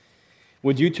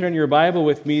Would you turn your Bible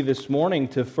with me this morning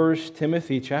to 1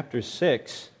 Timothy chapter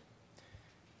 6?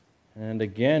 And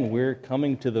again, we're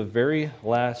coming to the very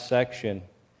last section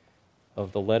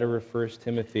of the letter of 1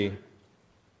 Timothy.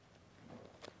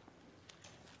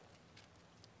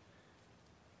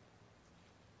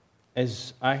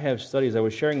 As I have studied, I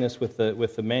was sharing this with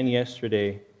the men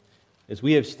yesterday, as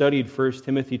we have studied 1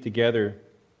 Timothy together,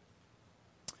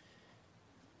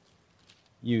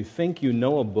 you think you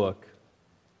know a book,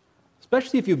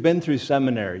 especially if you've been through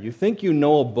seminary. You think you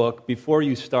know a book before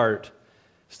you start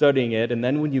studying it, and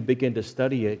then when you begin to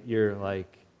study it, you're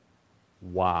like,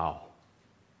 wow,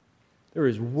 there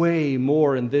is way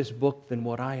more in this book than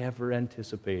what I ever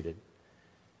anticipated.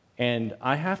 And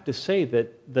I have to say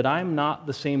that I'm not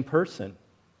the same person.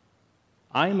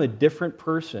 I'm a different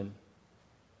person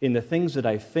in the things that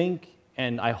I think,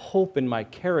 and I hope in my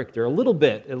character, a little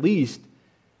bit at least,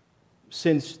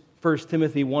 since 1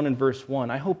 Timothy 1 and verse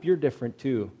 1. I hope you're different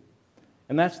too.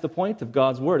 And that's the point of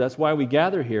God's Word. That's why we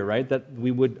gather here, right? That we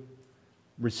would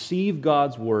receive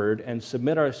God's Word and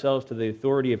submit ourselves to the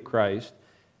authority of Christ,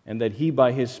 and that He,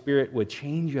 by His Spirit, would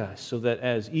change us so that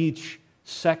as each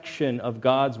section of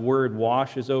God's Word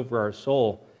washes over our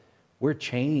soul, we're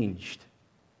changed.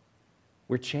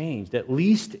 We're changed, at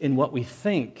least in what we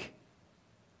think,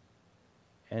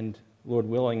 and, Lord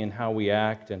willing, in how we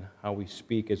act and how we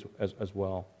speak as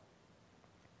well.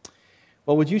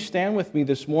 Well, would you stand with me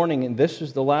this morning? And this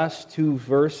is the last two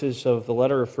verses of the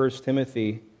letter of 1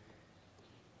 Timothy.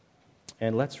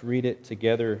 And let's read it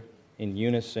together in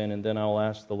unison, and then I'll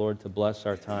ask the Lord to bless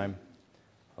our time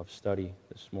of study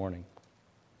this morning.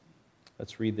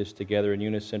 Let's read this together in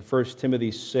unison. 1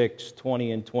 Timothy 6,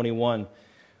 20 and 21.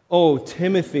 O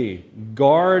Timothy,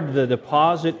 guard the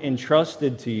deposit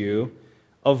entrusted to you.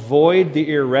 Avoid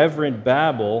the irreverent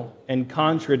babble and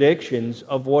contradictions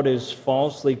of what is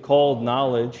falsely called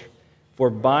knowledge, for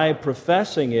by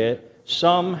professing it,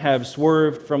 some have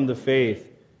swerved from the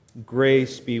faith.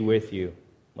 Grace be with you.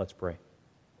 Let's pray.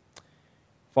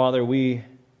 Father, we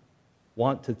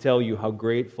want to tell you how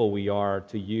grateful we are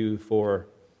to you for,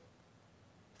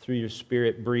 through your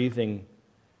Spirit, breathing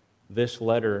this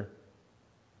letter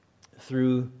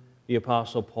through the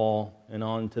Apostle Paul and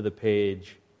onto the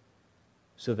page,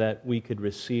 so that we could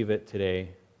receive it today.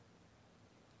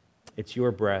 It's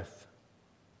your breath.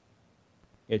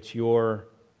 It's your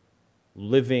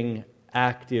living,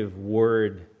 active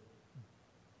word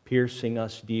piercing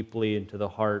us deeply into the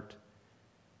heart,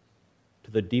 to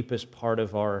the deepest part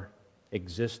of our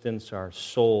existence, our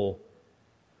soul.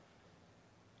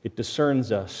 It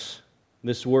discerns us.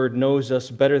 This word knows us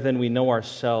better than we know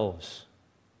ourselves.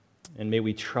 And may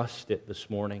we trust it this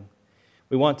morning.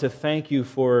 We want to thank you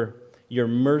for your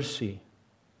mercy,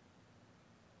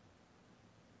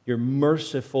 your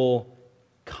merciful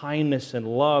kindness and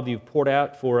love you've poured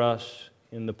out for us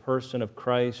in the person of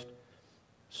Christ,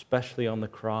 especially on the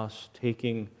cross,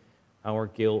 taking our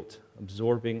guilt,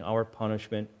 absorbing our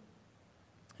punishment.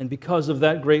 And because of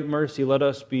that great mercy, let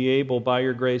us be able, by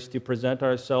your grace, to present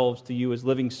ourselves to you as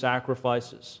living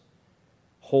sacrifices,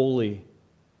 holy,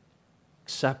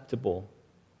 acceptable.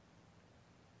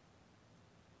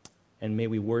 And may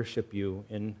we worship you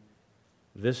in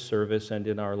this service and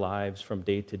in our lives from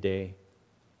day to day.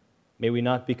 May we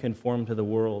not be conformed to the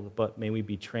world, but may we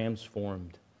be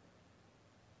transformed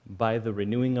by the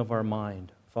renewing of our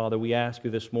mind. Father, we ask you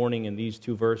this morning in these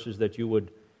two verses that you would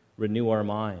renew our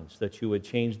minds, that you would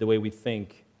change the way we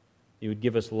think. You would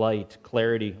give us light,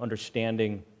 clarity,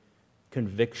 understanding,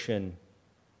 conviction,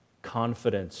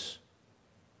 confidence,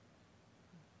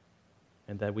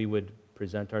 and that we would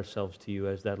present ourselves to you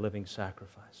as that living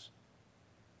sacrifice.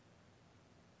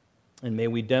 And may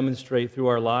we demonstrate through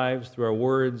our lives, through our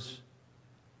words,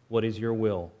 what is your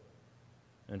will.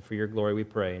 And for your glory we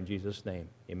pray in Jesus' name.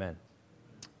 Amen.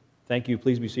 Thank you.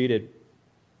 Please be seated.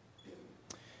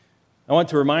 I want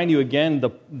to remind you again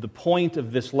the point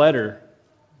of this letter,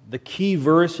 the key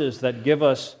verses that give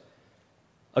us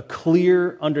a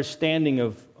clear understanding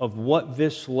of what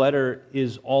this letter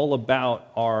is all about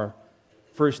are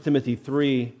 1 Timothy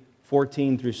 3,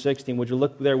 14 through 16. Would you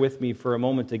look there with me for a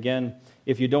moment again?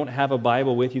 If you don't have a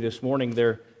Bible with you this morning,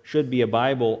 there should be a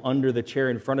Bible under the chair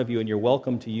in front of you, and you're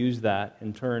welcome to use that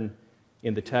and turn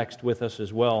in the text with us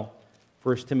as well.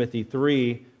 1 Timothy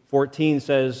 3, 14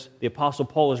 says, the Apostle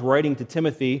Paul is writing to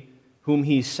Timothy, whom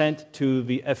he sent to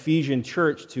the Ephesian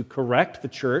church to correct the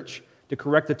church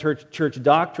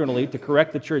doctrinally, to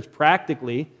correct the church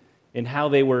practically in how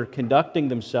they were conducting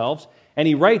themselves. And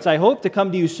he writes, I hope to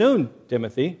come to you soon,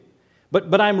 Timothy,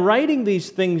 but I'm writing these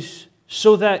things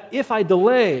so that if I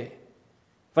delay,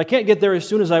 if I can't get there as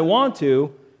soon as I want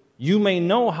to, you may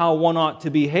know how one ought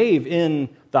to behave in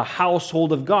the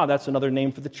household of God. That's another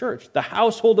name for the church. The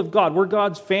household of God. We're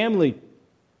God's family.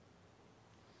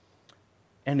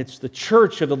 And it's the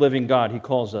church of the living God, he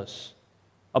calls us.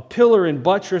 A pillar and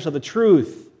buttress of the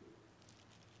truth.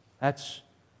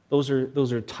 Those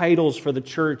are titles for the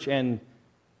church and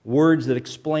words that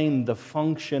explain the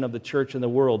function of the church in the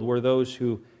world. We're those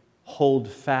who hold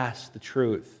fast the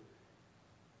truth.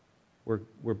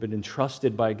 We've been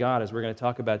entrusted by God, as we're going to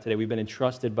talk about today. We've been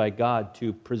entrusted by God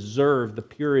to preserve the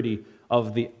purity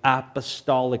of the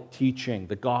apostolic teaching,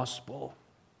 the gospel.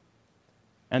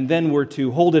 And then we're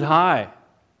to hold it high,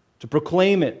 to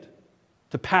proclaim it,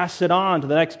 to pass it on to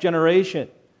the next generation.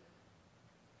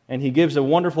 And he gives a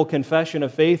wonderful confession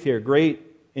of faith here. Great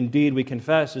indeed, we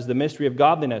confess, is the mystery of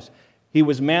godliness. He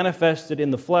was manifested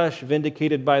in the flesh,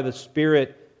 vindicated by the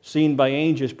Spirit, seen by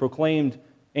angels,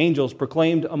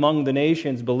 proclaimed among the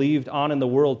nations, believed on in the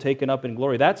world, taken up in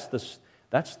glory. That's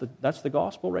the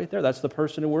gospel right there. That's the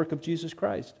person and work of Jesus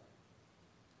Christ.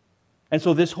 And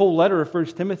so this whole letter of 1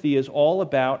 Timothy is all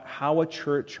about how a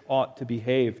church ought to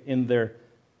behave in their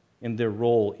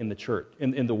role in the church,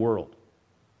 in the world.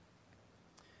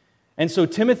 And so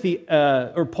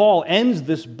Paul ends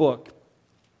this book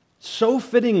so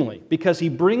fittingly because he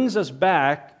brings us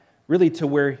back really to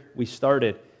where we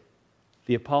started.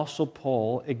 The Apostle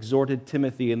Paul exhorted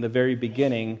Timothy in the very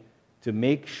beginning to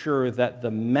make sure that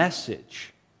the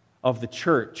message of the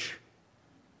church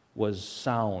was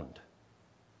sound,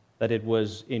 that it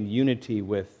was in unity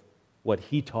with what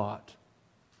he taught.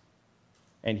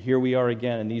 And here we are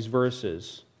again in these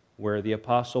verses where the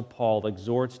Apostle Paul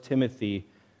exhorts Timothy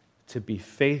to be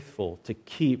faithful, to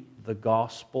keep the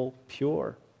gospel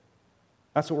pure.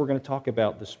 That's what we're going to talk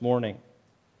about this morning.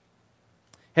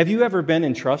 Have you ever been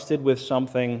entrusted with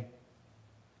something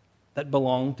that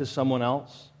belonged to someone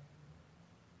else?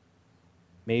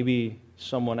 Maybe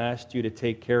someone asked you to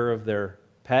take care of their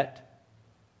pet,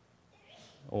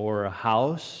 or a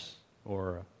house,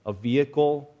 or a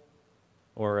vehicle,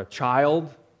 or a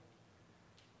child.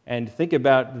 And think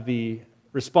about the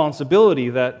responsibility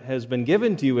that has been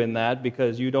given to you in that,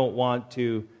 because you don't want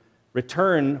to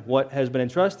return what has been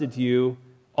entrusted to you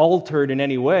altered in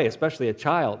any way, especially a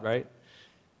child, right?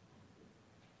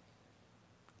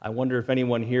 I wonder if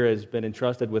anyone here has been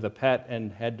entrusted with a pet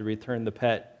and had to return the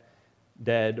pet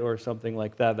dead or something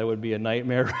like that. That would be a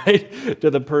nightmare, right, to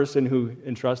the person who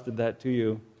entrusted that to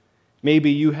you.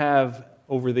 Maybe you have,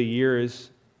 over the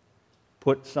years,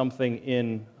 put something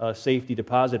in a safety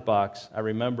deposit box. I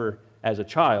remember as a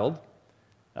child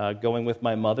going with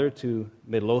my mother to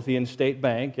Midlothian State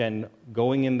Bank and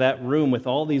going in that room with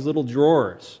all these little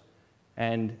drawers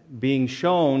and being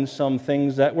shown some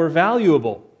things that were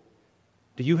valuable.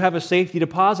 Do you have a safety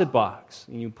deposit box?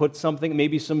 And you put something,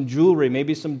 maybe some jewelry,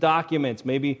 maybe some documents,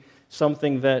 maybe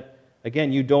something that,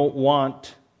 again, you don't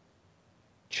want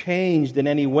changed in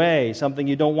any way, something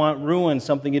you don't want ruined,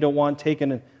 something you don't want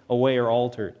taken away or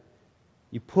altered.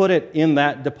 You put it in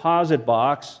that deposit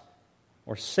box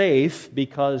or safe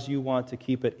because you want to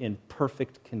keep it in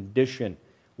perfect condition.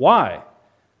 Why?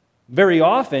 Very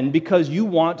often because you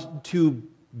want to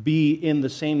be in the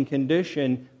same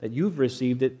condition that you've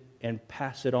received it and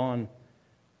pass it on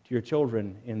to your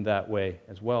children in that way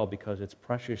as well, because it's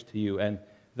precious to you, and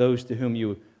those to whom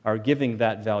you are giving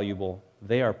that valuable,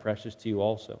 they are precious to you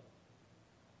also.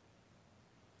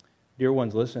 Dear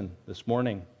ones, listen, this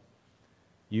morning,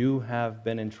 you have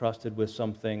been entrusted with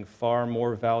something far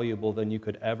more valuable than you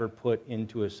could ever put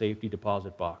into a safety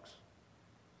deposit box.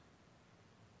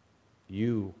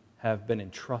 You have been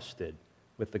entrusted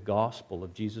with the gospel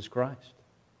of Jesus Christ.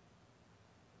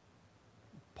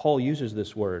 Paul uses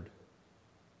this word,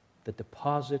 the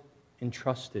deposit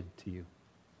entrusted to you.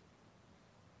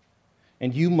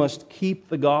 And you must keep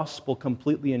the gospel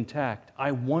completely intact.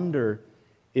 I wonder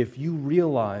if you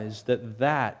realize that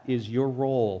that is your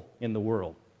role in the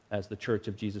world as the Church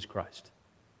of Jesus Christ.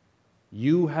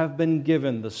 You have been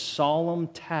given the solemn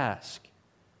task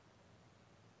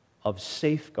of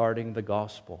safeguarding the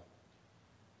gospel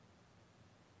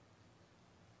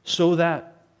so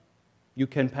that you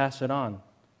can pass it on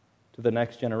to the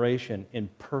next generation in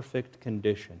perfect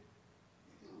condition.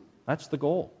 That's the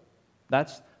goal.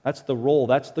 That's the role.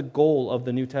 That's the goal of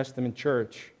the New Testament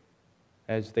church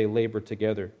as they labor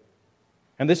together.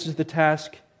 And this is the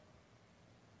task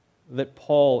that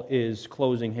Paul is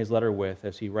closing his letter with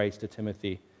as he writes to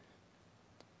Timothy.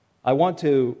 I want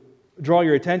to draw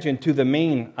your attention to the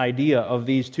main idea of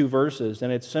these two verses,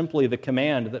 and it's simply the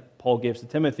command that Paul gives to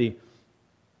Timothy.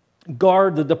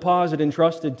 Guard the deposit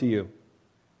entrusted to you.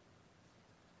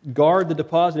 Guard the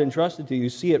deposit entrusted to you. You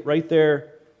see it right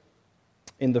there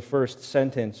in the first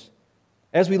sentence.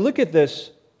 As we look at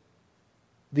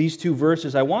these two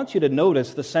verses, I want you to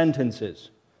notice the sentences.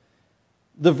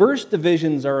 The verse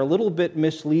divisions are a little bit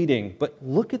misleading, but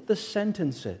look at the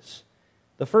sentences.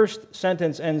 The first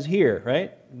sentence ends here,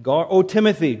 right? O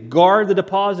Timothy, guard the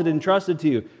deposit entrusted to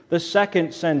you. The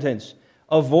second sentence,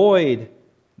 avoid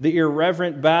the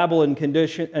irreverent babble and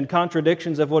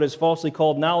contradictions of what is falsely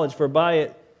called knowledge, for by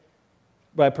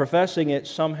professing it,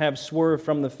 some have swerved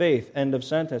from the faith. End of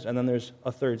sentence. And then there's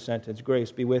a third sentence,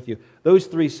 grace be with you. Those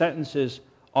three sentences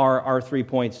are our 3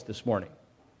 points this morning.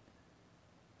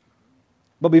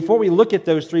 But before we look at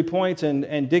those 3 points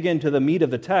and dig into the meat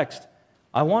of the text,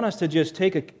 I want us to just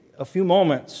take a few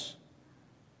moments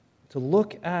to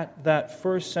look at that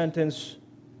first sentence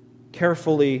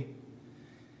carefully.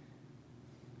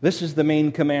 This is the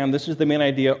main command. This is the main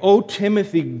idea. O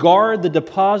Timothy, guard the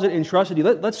deposit entrusted to you.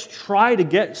 Let's try to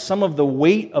get some of the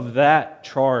weight of that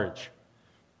charge.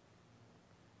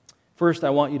 First,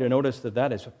 I want you to notice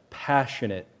that is a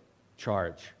passionate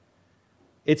charge.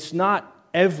 It's not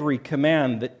every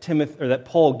command that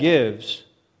Paul gives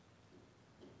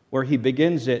where he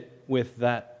begins it with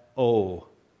that "oh."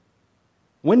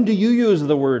 When do you use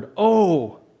the word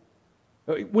 "oh"?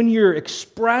 When you're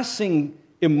expressing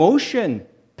emotion,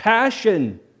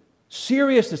 passion,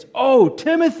 seriousness. Oh,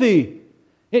 Timothy!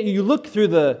 You look through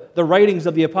the writings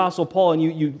of the Apostle Paul and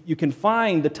you can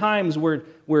find the times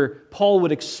where Paul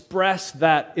would express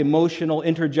that emotional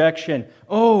interjection.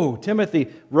 Oh, Timothy.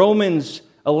 Romans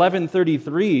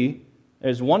 11:33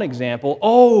 is one example.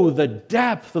 Oh, the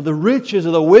depth of the riches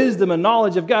of the wisdom and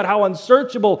knowledge of God. How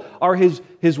unsearchable are His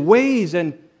ways,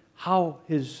 and how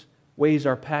His ways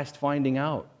are past finding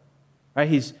out. Right?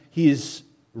 He is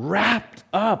wrapped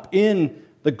up in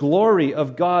the glory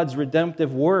of God's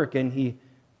redemptive work, and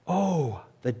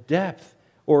the depth.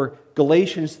 Or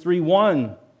Galatians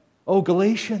 3:1. Oh,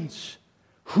 Galatians,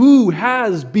 who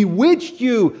has bewitched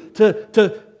you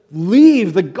to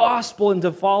leave the gospel and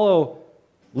to follow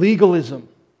legalism?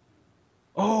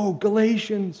 Oh,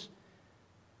 Galatians.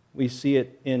 We see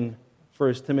it in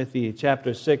 1 Timothy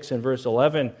chapter 6 and verse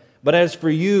 11. But as for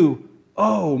you,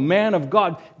 oh, man of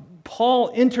God, Paul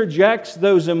interjects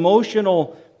those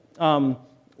emotional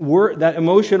that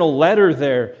emotional letter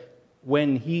there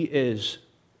when he is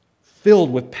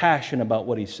filled with passion about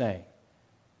what he's saying,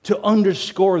 to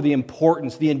underscore the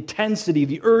importance, the intensity,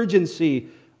 the urgency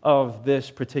of this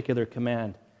particular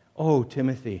command. Oh,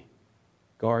 Timothy,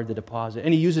 guard the deposit.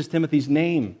 And he uses Timothy's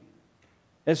name.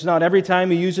 It's not every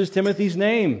time he uses Timothy's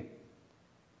name.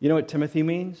 You know what Timothy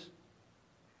means?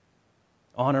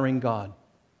 Honoring God.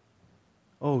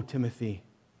 Oh, Timothy.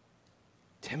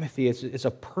 Timothy, it's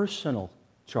a personal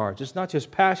charge. It's not just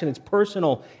passion, it's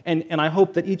personal. And I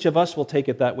hope that each of us will take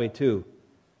it that way too.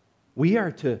 We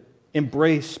are to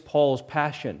embrace Paul's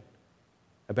passion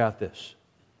about this.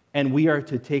 And we are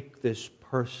to take this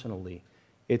personally.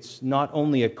 It's not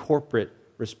only a corporate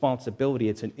responsibility,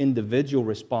 it's an individual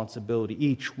responsibility.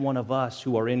 Each one of us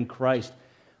who are in Christ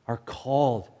are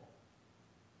called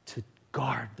to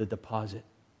guard the deposit.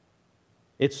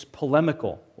 It's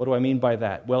polemical. What do I mean by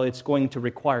that? Well, it's going to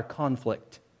require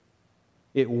conflict.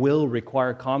 It will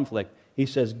require conflict. He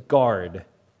says, guard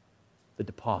the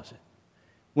deposit.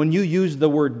 When you use the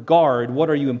word guard, what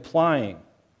are you implying?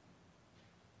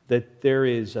 That there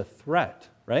is a threat,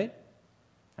 right?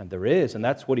 And there is, and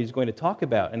that's what he's going to talk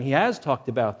about. And he has talked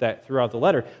about that throughout the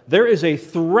letter. There is a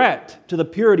threat to the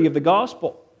purity of the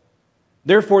gospel.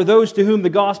 Therefore, those to whom the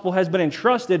gospel has been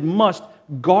entrusted must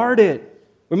guard it.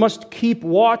 We must keep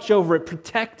watch over it,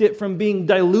 protect it from being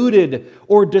diluted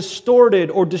or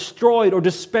distorted or destroyed or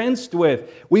dispensed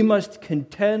with. We must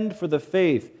contend for the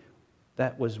faith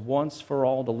that was once for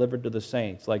all delivered to the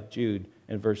saints, like Jude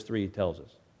in verse 3 tells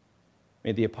us. I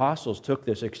mean, the apostles took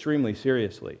this extremely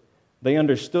seriously. They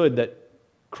understood that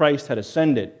Christ had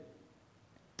ascended.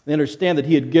 They understand that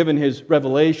He had given His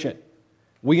revelation.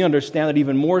 We understand that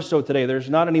even more so today. There's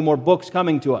not any more books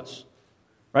coming to us.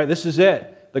 Right? This is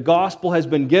it. The gospel has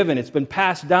been given. It's been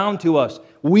passed down to us.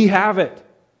 We have it.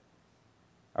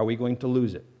 Are we going to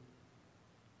lose it?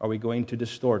 Are we going to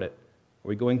distort it? Are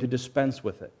we going to dispense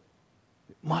with it?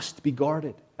 It must be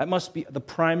guarded. That must be the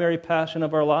primary passion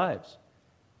of our lives.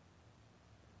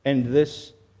 And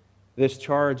this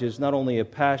charge is not only a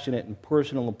passionate and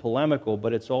personal and polemical,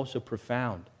 but it's also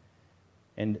profound.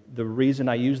 And the reason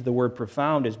I use the word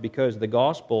profound is because the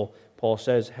gospel, Paul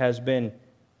says, has been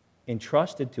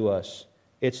entrusted to us.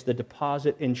 It's the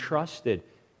deposit entrusted.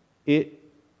 This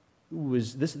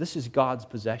is God's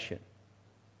possession.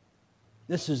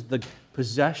 This is the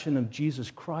possession of Jesus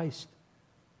Christ.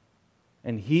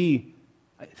 And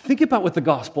think about what the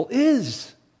gospel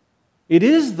is. It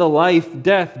is the life,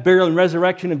 death, burial, and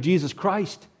resurrection of Jesus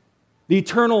Christ. The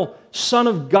eternal Son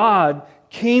of God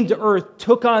came to earth,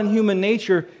 took on human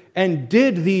nature, and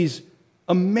did these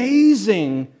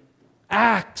amazing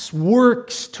acts,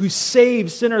 works to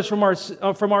save sinners from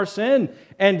our sin.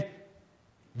 And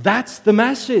that's the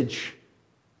message.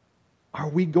 Are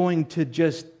we going to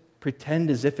just pretend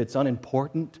as if it's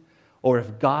unimportant? Or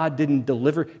if God didn't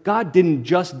deliver? God didn't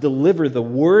just deliver the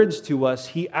words to us.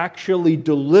 He actually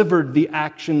delivered the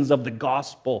actions of the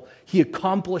gospel. He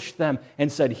accomplished them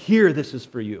and said, here, this is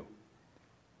for you.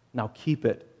 Now keep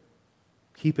it.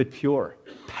 Keep it pure.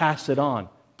 Pass it on.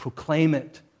 Proclaim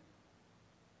it.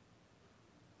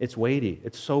 It's weighty.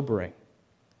 It's sobering.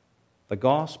 The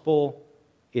gospel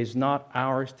is not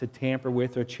ours to tamper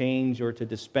with or change or to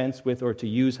dispense with or to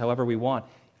use however we want.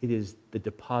 It is the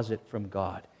deposit from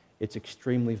God. It's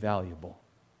extremely valuable.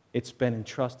 It's been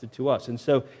entrusted to us. And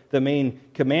so the main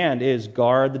command is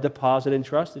guard the deposit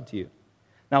entrusted to you.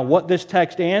 Now, what this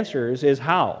text answers is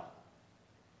how.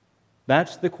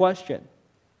 That's the question.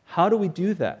 How do we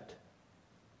do that?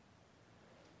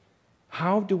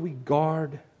 How do we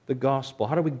guard the gospel?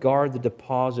 How do we guard the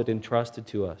deposit entrusted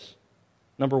to us?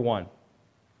 Number one,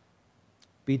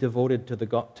 be devoted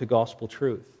to gospel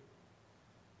truth.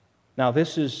 Now,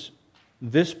 this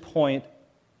point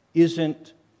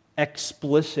isn't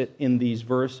explicit in these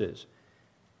verses.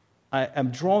 I'm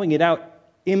drawing it out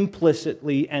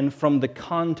implicitly and from the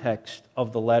context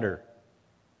of the letter.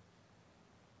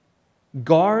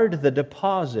 Guard the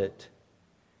deposit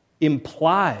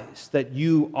implies that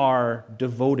you are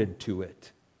devoted to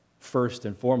it, first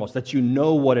and foremost, that you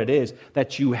know what it is,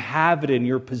 that you have it in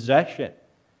your possession.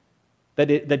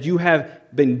 That you have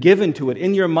been given to it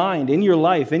in your mind, in your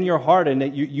life, in your heart, and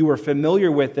that you are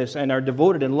familiar with this and are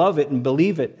devoted and love it and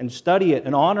believe it and study it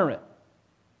and honor it.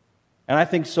 And I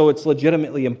think so it's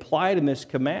legitimately implied in this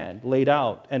command laid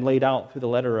out through the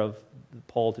letter of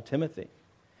Paul to Timothy.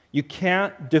 You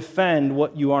can't defend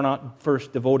what you are not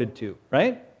first devoted to,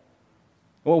 right?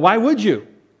 Well, why would you?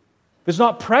 If it's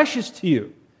not precious to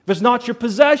you, if it's not your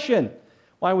possession,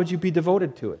 why would you be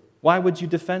devoted to it? Why would you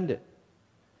defend it?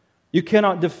 You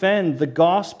cannot defend the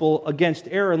gospel against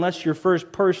error unless you're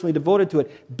first personally devoted to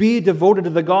it. Be devoted to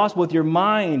the gospel with your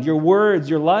mind, your words,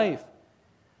 your life.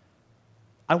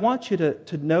 I want you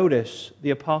to notice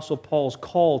the Apostle Paul's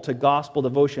call to gospel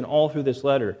devotion all through this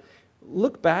letter.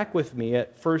 Look back with me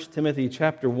at 1 Timothy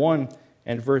chapter 1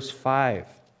 and verse 5.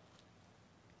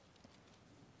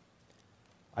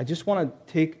 I just want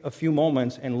to take a few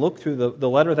moments and look through the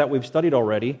letter that we've studied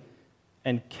already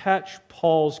and catch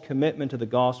Paul's commitment to the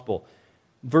gospel.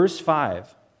 Verse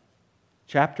 5,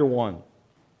 chapter 1.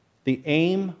 The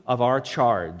aim of our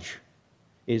charge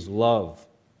is love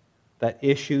that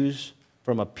issues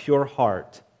from a pure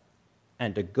heart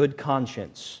and a good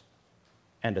conscience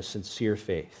and a sincere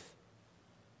faith.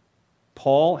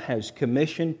 Paul has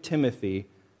commissioned Timothy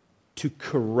to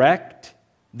correct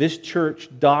this church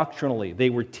doctrinally.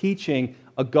 They were teaching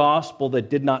a gospel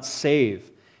that did not save.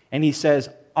 And he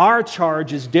says, our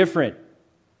charge is different.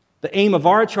 The aim of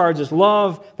our charge is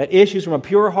love that issues from a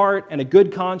pure heart and a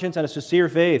good conscience and a sincere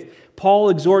faith. Paul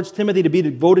exhorts Timothy to be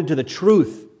devoted to the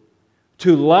truth,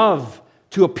 to love,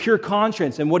 to a pure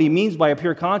conscience. And what he means by a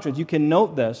pure conscience, you can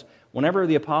note this. Whenever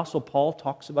the Apostle Paul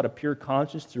talks about a pure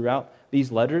conscience throughout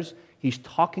these letters, he's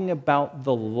talking about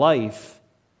the life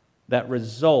that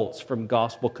results from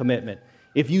gospel commitment.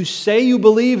 If you say you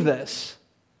believe this,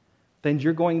 then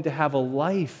you're going to have a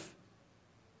life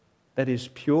that is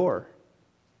pure,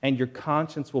 and your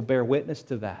conscience will bear witness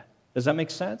to that. Does that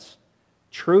make sense?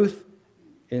 Truth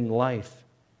in life.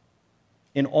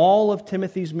 In all of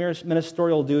Timothy's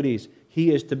ministerial duties, he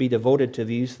is to be devoted to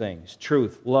these things: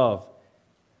 truth, love,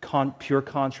 pure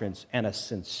conscience, and a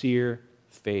sincere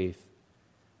faith.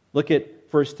 Look at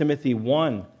 1 Timothy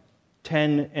 1,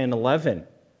 10 and 11.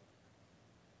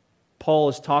 Paul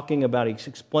is talking about, he's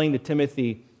explaining to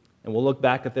Timothy, and we'll look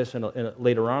back at this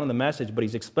later on in the message, but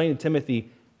he's explaining to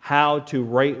Timothy how to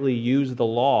rightly use the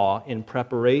law in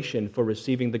preparation for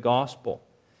receiving the gospel.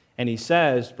 And he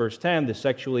says, verse 10, the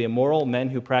sexually immoral,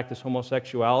 men who practice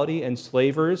homosexuality,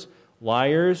 enslavers,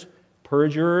 liars,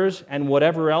 perjurers, and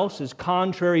whatever else is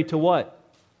contrary to what?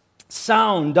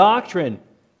 Sound doctrine,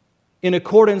 in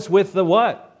accordance with the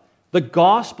what? The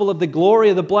gospel of the glory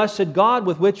of the blessed God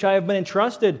with which I have been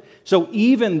entrusted. So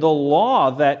even the law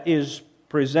that is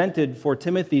presented for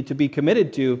Timothy to be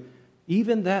committed to,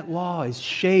 even that law is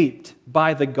shaped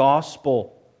by the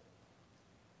gospel.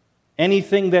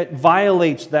 Anything that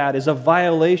violates that is a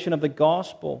violation of the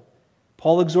gospel.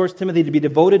 Paul exhorts Timothy to be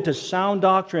devoted to sound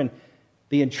doctrine,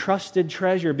 the entrusted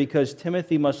treasure, because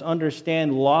Timothy must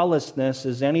understand lawlessness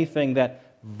is anything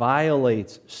that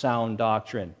violates sound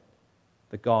doctrine,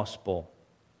 the gospel.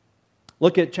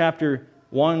 Look at chapter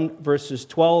 1, verses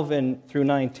 12 and through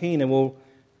 19, and we'll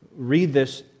read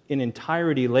this in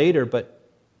entirety later, but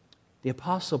the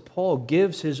Apostle Paul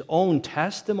gives his own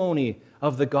testimony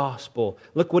of the gospel.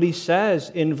 Look what he says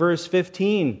in verse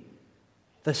 15.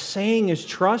 The saying is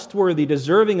trustworthy,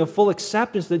 deserving of full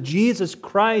acceptance, that Jesus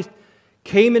Christ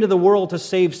came into the world to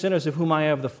save sinners, of whom I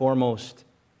have the foremost.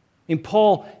 And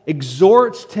Paul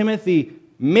exhorts Timothy,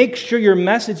 make sure your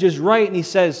message is right, and he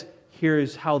says,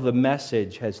 here's how the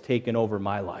message has taken over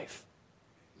my life.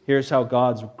 Here's how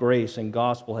God's grace and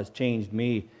gospel has changed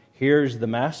me. Here's the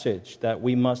message that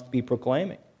we must be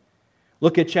proclaiming.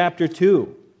 Look at chapter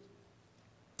 2,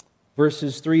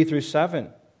 verses 3 through 7.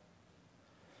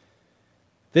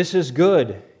 This is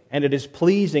good, and it is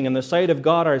pleasing in the sight of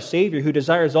God our Savior, who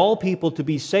desires all people to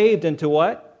be saved and to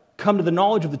what? Come to the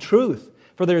knowledge of the truth.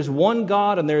 For there is one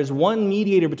God, and there is one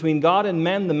mediator between God and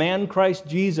men, the man Christ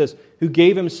Jesus, who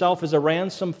gave himself as a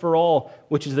ransom for all,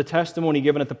 which is the testimony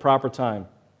given at the proper time.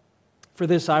 For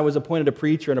this I was appointed a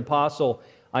preacher, an apostle.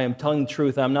 I am telling the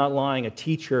truth, I am not lying, a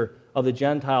teacher of the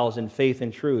Gentiles in faith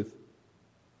and truth.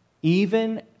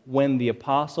 Even when the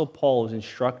Apostle Paul is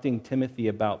instructing Timothy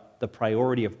about the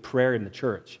priority of prayer in the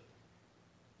church,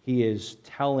 he is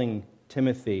telling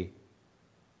Timothy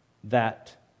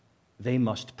that they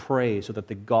must pray so that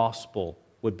the gospel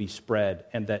would be spread,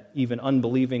 and that even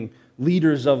unbelieving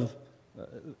leaders of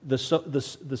the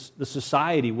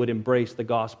society would embrace the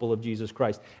gospel of Jesus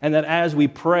Christ. And that as we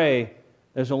pray,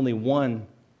 there's only one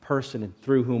person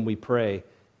through whom we pray,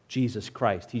 Jesus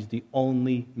Christ. He's the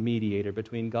only mediator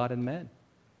between God and men.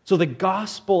 So the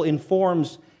gospel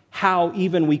informs how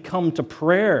even we come to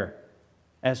prayer,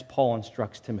 as Paul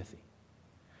instructs Timothy.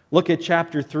 Look at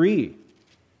chapter 3,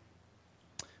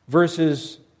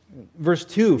 verse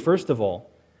 2, first of all.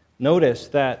 Notice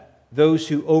that those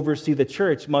who oversee the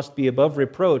church must be above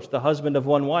reproach, the husband of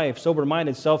one wife,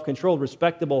 sober-minded, self-controlled,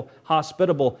 respectable,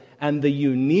 hospitable, and the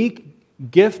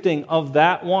unique gifting of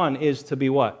that one is to be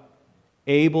what?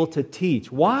 Able to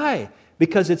teach. Why?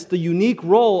 Because it's the unique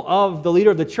role of the leader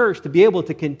of the church to be able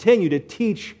to continue to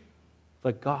teach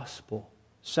the gospel,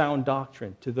 sound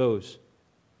doctrine, to those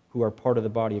who are part of the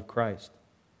body of Christ.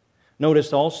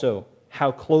 Notice also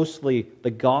how closely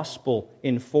the gospel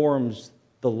informs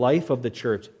the life of the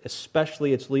church,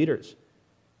 especially its leaders.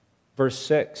 Verse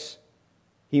 6,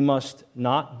 he must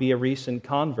not be a recent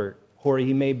convert, or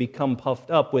he may become puffed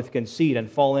up with conceit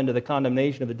and fall into the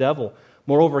condemnation of the devil.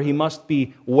 Moreover, he must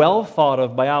be well thought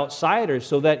of by outsiders,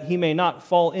 so that he may not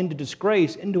fall into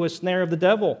disgrace, into a snare of the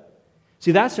devil.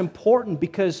 See, that's important,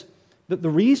 because the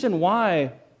reason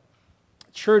why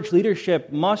church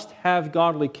leadership must have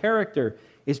godly character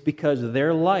is because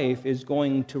their life is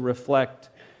going to reflect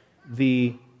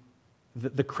the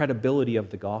credibility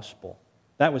of the gospel.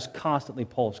 That was constantly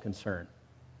Paul's concern.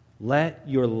 Let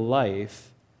your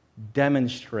life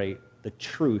demonstrate the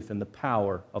truth and the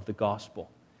power of the gospel.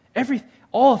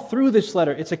 All through this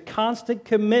letter, it's a constant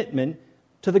commitment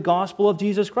to the gospel of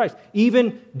Jesus Christ.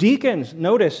 Even deacons,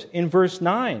 notice in verse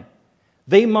 9,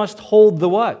 they must hold the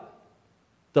what?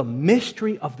 The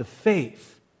mystery of the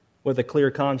faith with a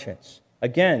clear conscience.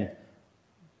 Again,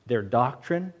 their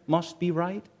doctrine must be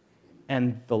right,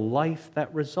 and the life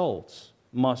that results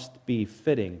must be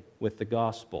fitting with the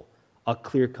gospel. A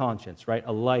clear conscience, right?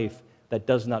 A life that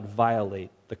does not violate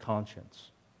the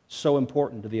conscience. So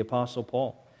important to the Apostle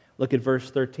Paul. Look at verse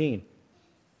 13.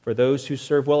 For those who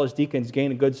serve well as deacons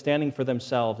gain a good standing for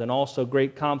themselves, and also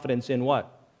great confidence in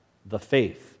what? The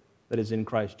faith that is in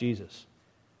Christ Jesus.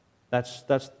 That's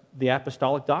the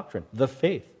apostolic doctrine, the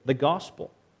faith, the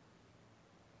gospel.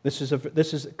 This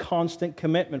is a constant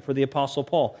commitment for the Apostle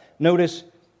Paul. Notice,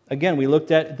 again, we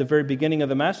looked at the very beginning of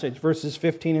the message, verses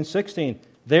 15 and 16.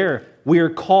 There, we are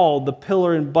called the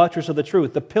pillar and buttress of the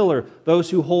truth. The pillar,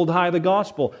 those who hold high the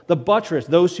gospel. The buttress,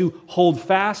 those who hold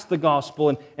fast the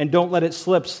gospel and don't let it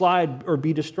slip, slide, or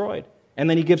be destroyed. And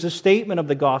then he gives a statement of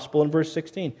the gospel in verse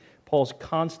 16. Paul's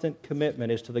constant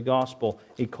commitment is to the gospel.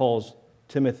 He calls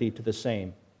Timothy to the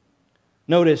same.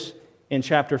 Notice in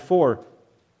chapter 4,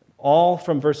 all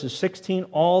from verses 16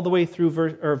 all the way through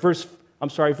verse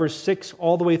 6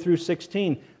 all the way through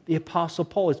 16, the Apostle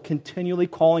Paul is continually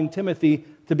calling Timothy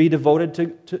to be devoted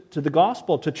to the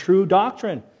gospel, to true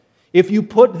doctrine. If you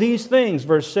put these things,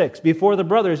 verse 6, before the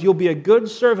brothers, you'll be a good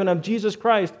servant of Jesus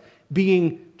Christ,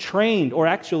 being trained, or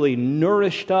actually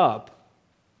nourished up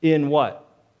in what?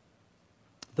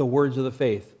 The words of the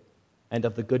faith and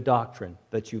of the good doctrine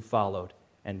that you followed.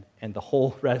 And the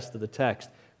whole rest of the text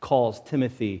calls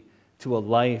Timothy to a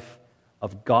life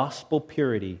of gospel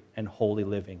purity and holy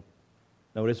living.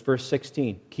 Notice verse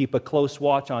 16. Keep a close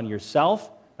watch on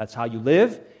yourself. That's how you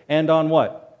live. And on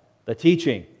what? The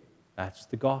teaching. That's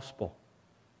the gospel.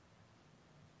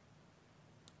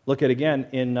 Look at again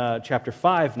in chapter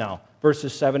 5 now,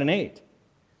 verses 7 and 8.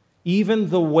 Even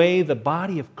the way the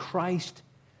body of Christ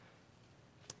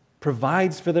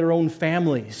provides for their own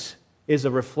families is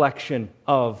a reflection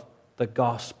of the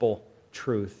gospel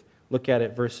truth. Look at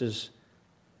it, verses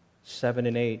 7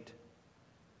 and 8.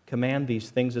 Command these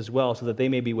things as well, so that they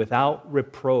may be without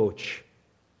reproach.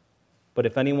 But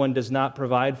if anyone does not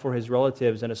provide for his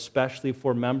relatives, and especially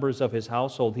for members of his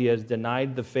household, he has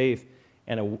denied the faith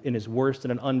and is worse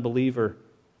than an unbeliever.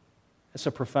 That's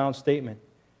a profound statement.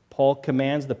 Paul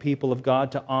commands the people of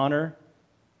God to honor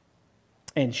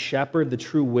and shepherd the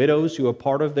true widows who are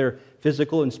part of their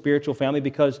physical and spiritual family,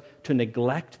 because to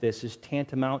neglect this is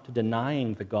tantamount to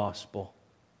denying the gospel.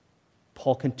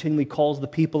 Paul continually calls the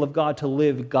people of God to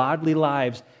live godly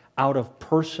lives out of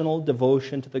personal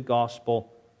devotion to the gospel,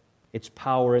 its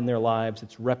power in their lives,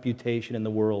 its reputation in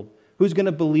the world. Who's going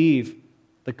to believe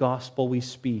the gospel we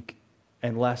speak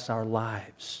unless our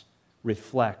lives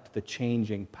reflect the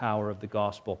changing power of the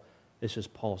gospel? This is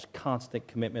Paul's constant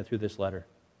commitment through this letter.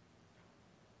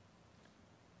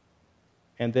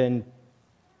 And then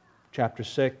chapter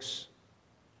 6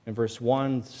 and verse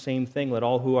 1, same thing. Let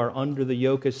all who are under the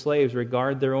yoke as slaves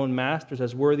regard their own masters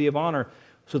as worthy of honor,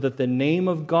 so that the name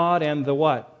of God and the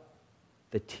what?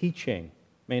 The teaching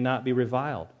may not be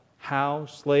reviled. How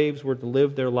slaves were to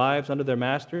live their lives under their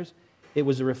masters, it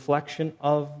was a reflection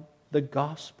of the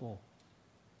gospel.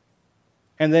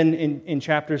 And then in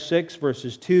chapter 6,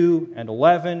 verses 2 and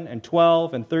 11 and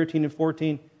 12 and 13 and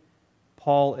 14,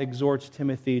 Paul exhorts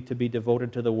Timothy to be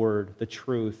devoted to the word, the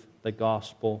truth, the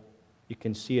gospel. You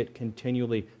can see it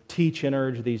continually. Teach and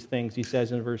urge these things, he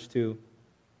says in verse 2.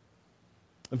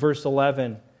 In verse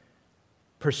 11,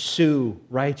 pursue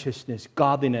righteousness,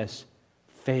 godliness,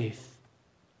 faith.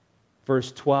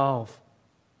 Verse 12,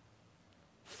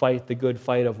 fight the good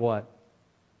fight of what?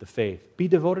 The faith. Be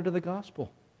devoted to the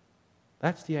gospel.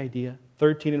 That's the idea.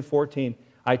 13 and 14,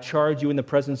 I charge you in the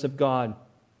presence of God,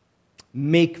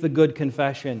 make the good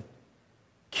confession,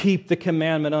 keep the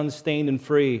commandment unstained and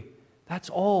free. That's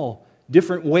all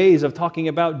different ways of talking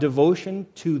about devotion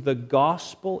to the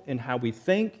gospel in how we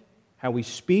think, how we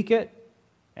speak it,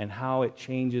 and how it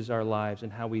changes our lives,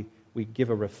 and how we give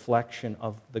a reflection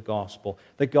of the gospel.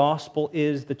 The gospel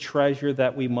is the treasure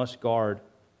that we must guard.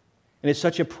 And it's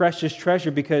such a precious treasure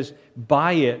because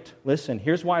by it, listen,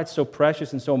 here's why it's so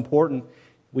precious and so important.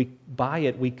 By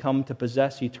it, we come to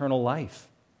possess eternal life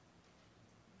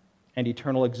and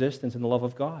eternal existence in the love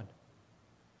of God.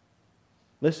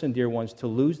 Listen, dear ones, to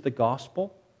lose the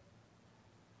gospel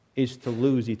is to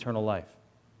lose eternal life.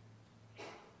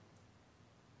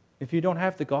 If you don't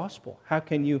have the gospel, how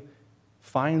can you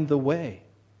find the way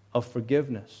of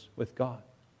forgiveness with God?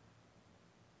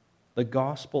 The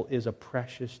gospel is a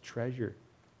precious treasure.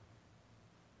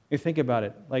 You think about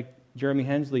it, like Jeremy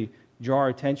Hensley drew our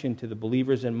attention to the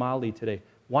believers in Mali today.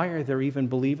 Why are there even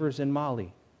believers in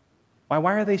Mali?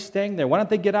 Why are they staying there? Why don't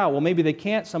they get out? Well, maybe they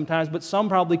can't sometimes, but some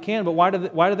probably can. But why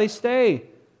do they stay?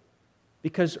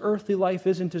 Because earthly life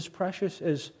isn't as precious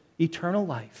as eternal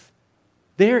life.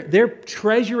 They're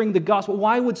treasuring the gospel.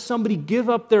 Why would somebody give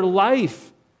up their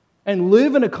life and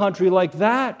live in a country like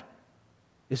that?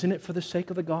 Isn't it for the sake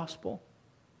of the gospel?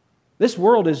 This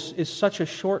world is such a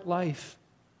short life,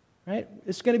 right?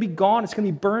 It's going to be gone. It's going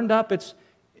to be burned up. It's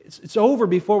over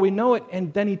before we know it,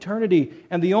 and then eternity.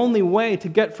 And the only way to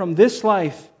get from this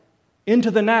life into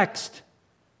the next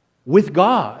with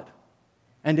God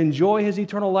and enjoy His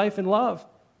eternal life and love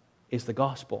is the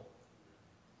gospel.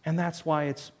 And that's why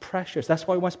it's precious. That's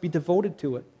why we must be devoted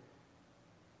to it.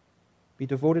 Be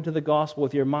devoted to the gospel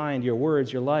with your mind, your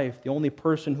words, your life. The only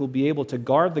person who will be able to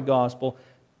guard the gospel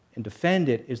and defend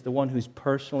it is the one who's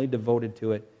personally devoted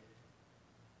to it.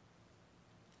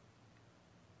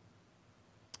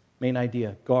 Main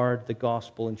idea, guard the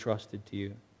gospel entrusted to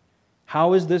you.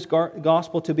 How is this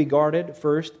gospel to be guarded?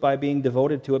 First, by being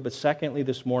devoted to it, but secondly,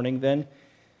 this morning, then,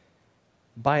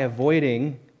 by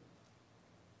avoiding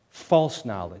false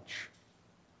knowledge.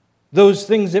 Those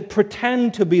things that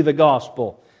pretend to be the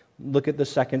gospel. Look at the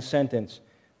second sentence.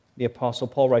 The Apostle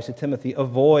Paul writes to Timothy,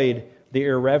 avoid the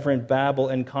irreverent babble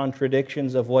and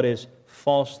contradictions of what is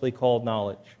falsely called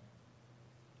knowledge.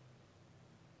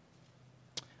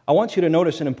 I want you to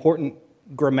notice an important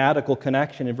grammatical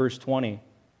connection in verse 20.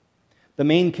 The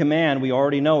main command we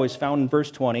already know is found in verse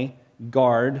 20,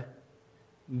 guard.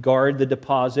 Guard the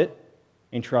deposit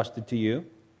entrusted to you.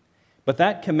 But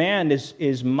that command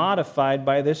is modified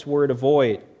by this word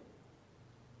avoid.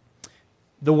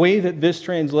 The way that this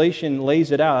translation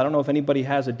lays it out, I don't know if anybody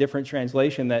has a different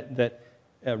translation that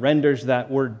renders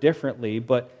that word differently,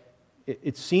 but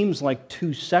it seems like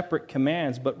two separate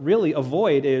commands. But really,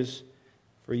 avoid is,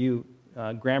 for you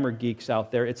grammar geeks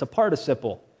out there, it's a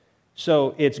participle.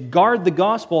 So it's guard the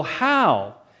gospel.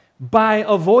 How? By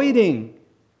avoiding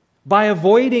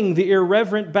the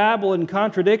irreverent babble and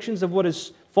contradictions of what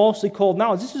is falsely called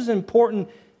knowledge. This is an important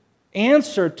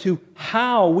answer to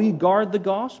how we guard the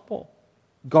gospel.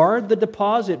 Guard the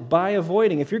deposit by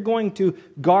avoiding. If you're going to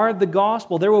guard the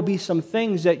gospel, there will be some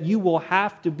things that you will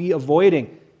have to be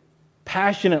avoiding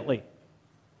passionately,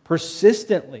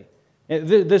 persistently.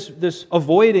 This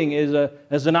avoiding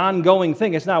is an ongoing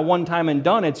thing. It's not one time and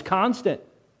done. It's constant.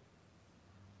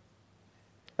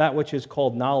 That which is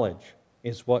called knowledge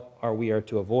is what we are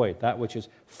to avoid. That which is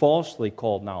falsely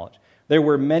called knowledge. There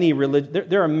are many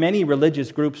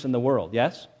religious groups in the world,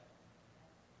 yes?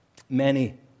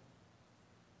 Many.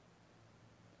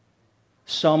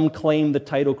 Some claim the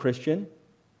title Christian,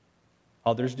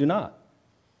 others do not.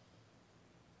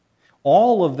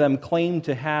 All of them claim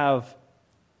to have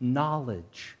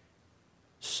knowledge,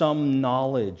 some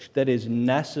knowledge that is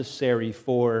necessary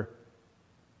for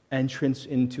entrance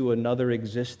into another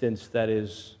existence that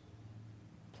is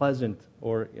pleasant,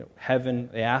 or heaven,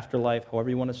 the afterlife, however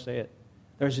you want to say it.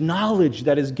 There's knowledge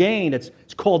that is gained. It's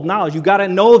called knowledge. You've got to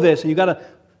know this, and you've got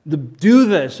to do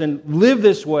this and live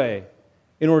this way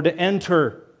in order to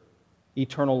enter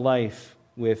eternal life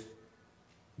with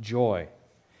joy.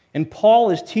 And Paul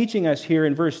is teaching us here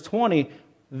in verse 20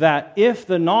 that if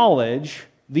the knowledge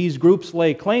these groups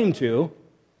lay claim to,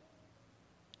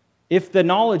 if the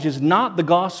knowledge is not the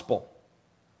gospel,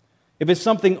 if it's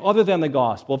something other than the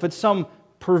gospel, if it's some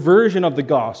perversion of the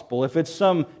gospel, if it's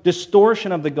some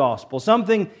distortion of the gospel,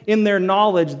 something in their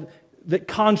knowledge that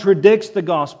contradicts the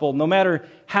gospel, no matter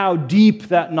how deep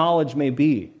that knowledge may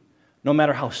be, no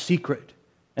matter how secret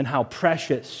and how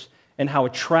precious and how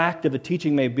attractive the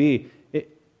teaching may be,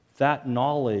 that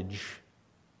knowledge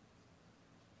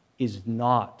is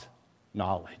not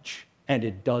knowledge, and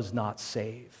it does not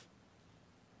save.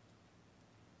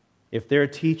 If their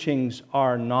teachings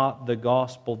are not the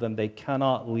gospel, then they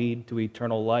cannot lead to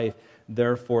eternal life.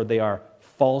 Therefore, they are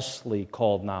falsely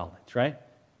called knowledge, right?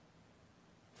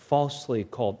 Falsely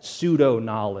called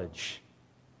pseudo-knowledge.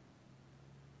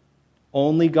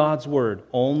 Only God's Word,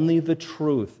 only the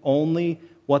truth, only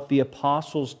what the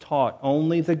apostles taught,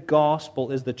 only the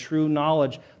gospel is the true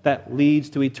knowledge that leads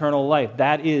to eternal life.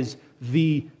 That is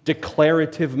the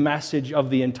declarative message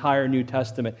of the entire New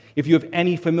Testament. If you have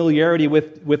any familiarity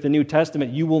with the New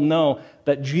Testament, you will know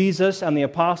that Jesus and the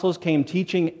apostles came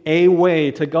teaching a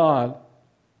way to God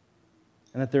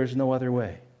and that there is no other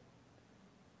way.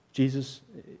 Jesus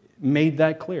made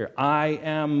that clear. I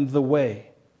am the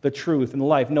way, the truth, and the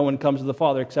life. No one comes to the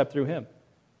Father except through Him,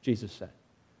 Jesus said.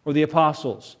 Or the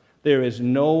apostles, there is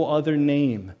no other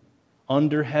name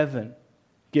under heaven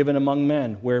given among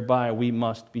men whereby we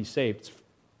must be saved.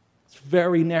 It's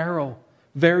very narrow,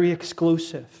 very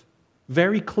exclusive,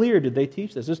 very clear did they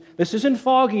teach this. This isn't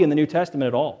foggy in the New Testament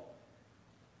at all.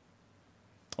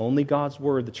 Only God's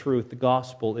Word, the truth, the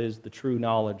gospel is the true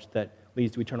knowledge that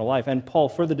leads to eternal life. And Paul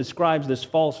further describes this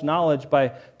false knowledge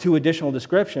by two additional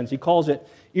descriptions. He calls it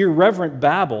irreverent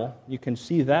babble. You can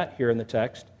see that here in the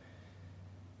text.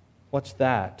 What's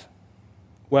that?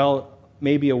 Well,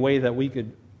 maybe a way that we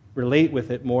could relate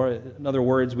with it more. In other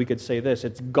words, we could say this: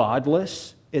 it's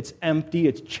godless, it's empty,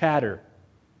 it's chatter.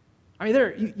 I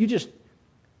mean, you just,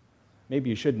 maybe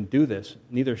you shouldn't do this,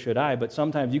 neither should I, but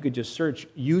sometimes you could just search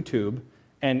YouTube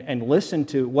and listen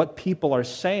to what people are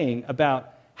saying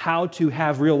about how to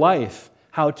have real life,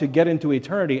 how to get into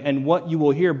eternity, and what you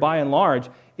will hear by and large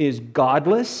is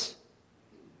godless,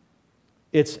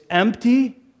 it's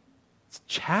empty, it's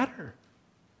chatter.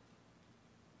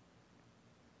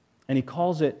 And he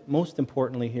calls it, most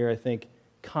importantly here, I think,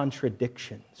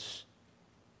 contradictions.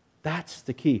 That's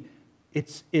the key.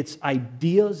 It's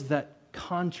ideas that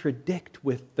contradict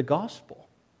with the gospel.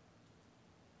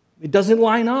 It doesn't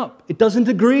line up. It doesn't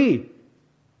agree.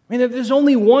 I mean, there's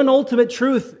only one ultimate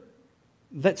truth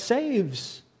that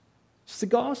saves. It's the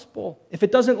gospel. If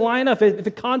it doesn't line up, if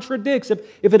it contradicts,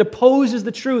 if it opposes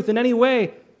the truth in any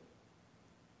way,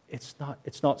 it's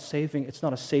not saving. It's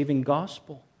not a saving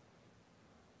gospel.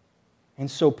 And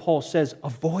so Paul says,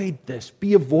 avoid this.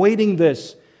 Be avoiding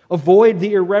this. Avoid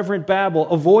the irreverent babble.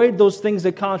 Avoid those things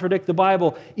that contradict the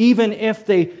Bible, even if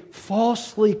they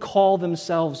falsely call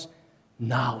themselves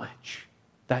knowledge.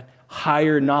 That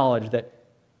higher knowledge that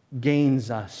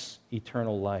gains us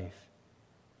eternal life.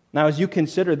 Now, as you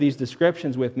consider these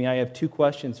descriptions with me, I have two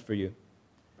questions for you.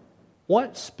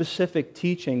 What specific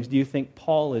teachings do you think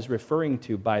Paul is referring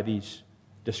to by these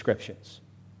descriptions?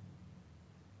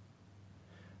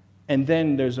 And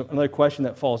then there's another question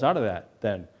that falls out of that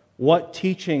then. What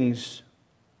teachings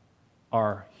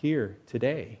are here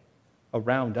today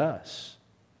around us,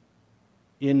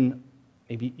 in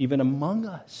maybe even among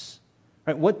us?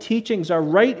 Right? What teachings are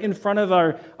right in front of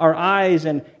our eyes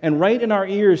and right in our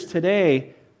ears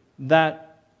today that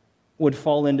would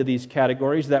fall into these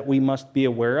categories that we must be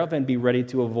aware of and be ready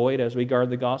to avoid as we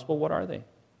guard the gospel? What are they?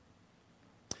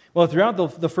 Well, throughout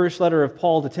the first letter of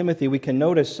Paul to Timothy, we can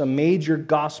notice some major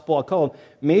gospel, I'll call them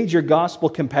major gospel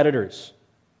competitors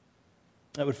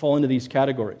that would fall into these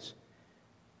categories.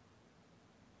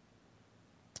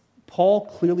 Paul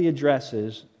clearly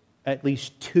addresses at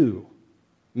least two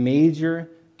major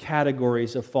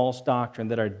categories of false doctrine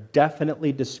that are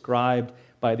definitely described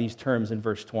by these terms in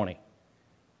verse 20.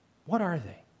 What are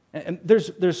they? And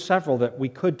there's several that we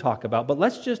could talk about, but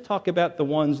let's just talk about the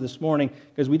ones this morning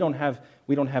because we don't have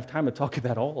time to talk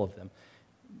about all of them.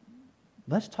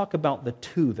 Let's talk about the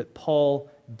two that Paul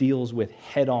deals with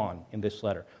head on in this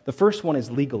letter. The first one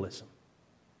is legalism.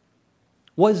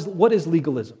 What is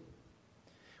legalism?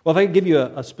 Well, if I could give you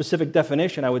a specific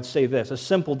definition, I would say this. A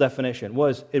simple definition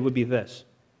it would be this.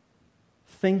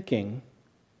 Thinking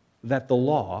that the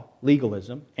law,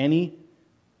 legalism, any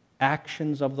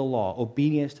actions of the law,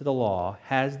 obedience to the law,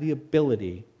 has the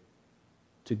ability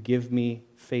to give me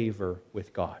favor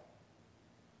with God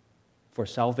for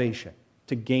salvation,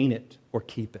 to gain it or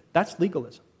keep it. That's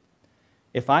legalism.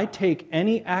 If I take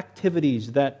any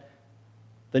activities that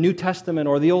the New Testament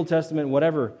or the Old Testament,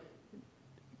 whatever,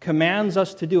 commands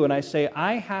us to do, and I say,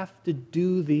 I have to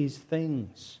do these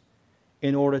things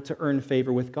in order to earn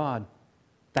favor with God,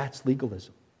 that's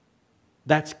legalism.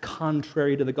 That's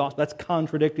contrary to the gospel. That's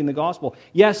contradicting the gospel.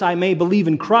 Yes, I may believe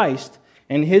in Christ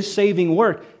and His saving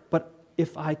work, but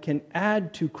if I can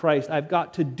add to Christ, I've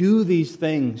got to do these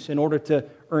things in order to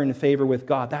earn favor with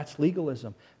God. That's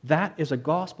legalism. That is a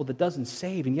gospel that doesn't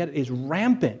save, and yet it is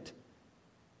rampant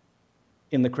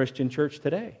in the Christian church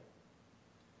today.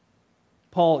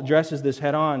 Paul addresses this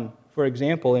head on, for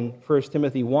example, in 1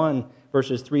 Timothy 1,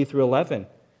 verses 3 through 11.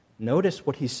 Notice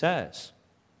what he says.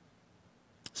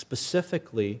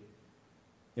 Specifically,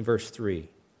 in verse 3,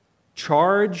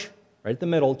 charge, right at the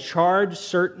middle, charge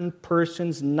certain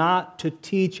persons not to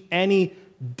teach any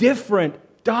different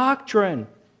doctrine.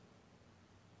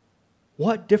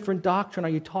 What different doctrine are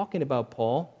you talking about,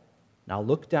 Paul? Now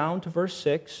look down to verse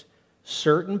 6.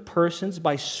 Certain persons,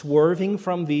 by swerving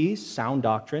from these, sound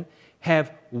doctrine,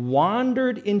 have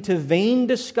wandered into vain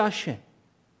discussion,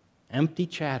 empty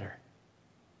chatter,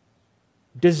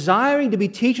 desiring to be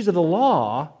teachers of the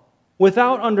law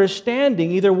without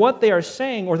understanding either what they are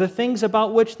saying or the things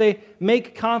about which they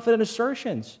make confident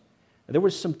assertions. There were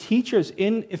some teachers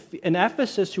in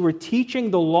Ephesus who were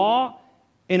teaching the law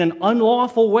in an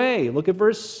unlawful way. Look at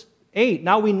verse 8.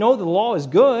 Now we know the law is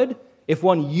good if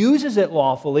one uses it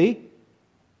lawfully,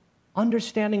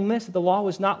 understanding this, that the law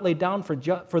was not laid down for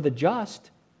the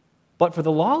just, but for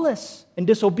the lawless and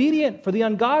disobedient, for the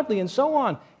ungodly, and so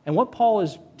on. And what Paul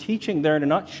is teaching there in a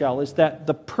nutshell is that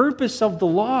the purpose of the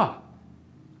law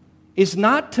is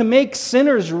not to make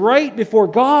sinners right before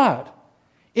God.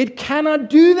 It cannot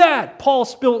do that. Paul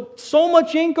spilled so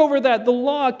much ink over that. The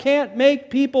law can't make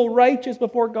people righteous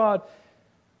before God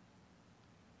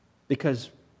because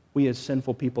we as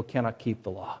sinful people cannot keep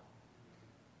the law.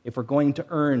 If we're going to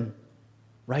earn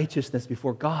righteousness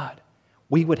before God,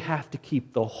 we would have to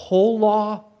keep the whole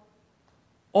law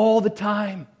all the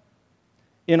time.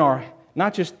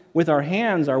 Not just with our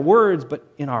hands, our words, but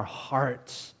in our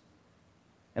hearts.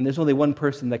 And there's only one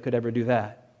person that could ever do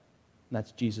that, and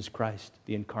that's Jesus Christ,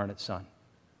 the incarnate Son.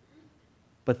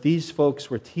 But these folks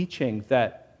were teaching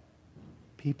that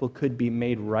people could be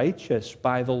made righteous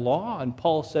by the law, and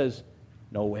Paul says,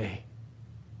 no way.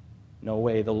 No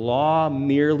way. The law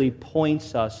merely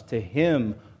points us to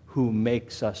Him who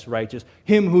makes us righteous,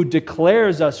 Him who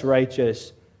declares us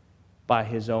righteous by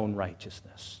His own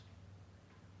righteousness.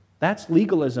 That's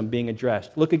legalism being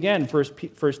addressed. Look again, 1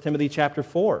 Timothy chapter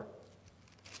 4.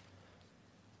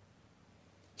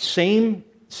 Same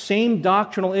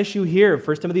doctrinal issue here,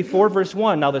 1 Timothy 4, verse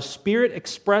 1. Now the Spirit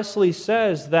expressly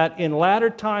says that in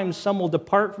latter times some will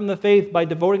depart from the faith by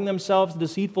devoting themselves to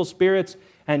deceitful spirits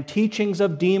and teachings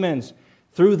of demons,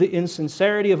 through the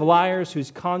insincerity of liars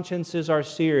whose consciences are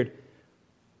seared.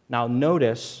 Now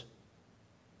notice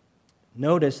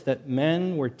that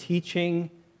men were teaching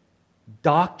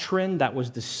doctrine that was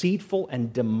deceitful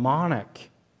and demonic.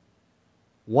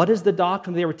 What is the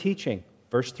doctrine they were teaching?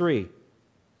 Verse 3.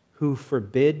 who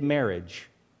forbid marriage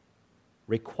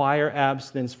require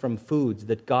abstinence from foods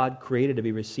that God created to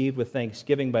be received with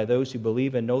thanksgiving by those who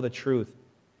believe and know the truth.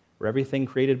 For everything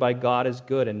created by God is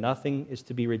good, and nothing is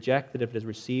to be rejected if it is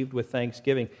received with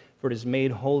thanksgiving, for it is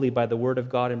made holy by the word of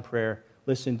God in prayer.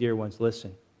 Listen, dear ones,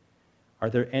 listen. Are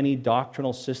there any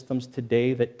doctrinal systems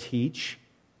today that teach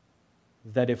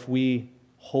that if we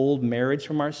hold marriage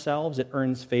from ourselves, it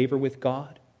earns favor with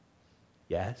God?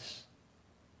 Yes.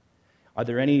 Are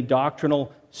there any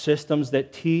doctrinal systems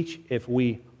that teach if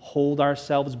we hold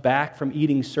ourselves back from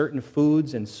eating certain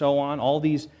foods and so on,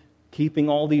 keeping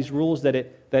all these rules, that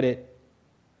it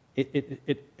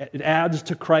adds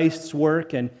to Christ's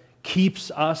work and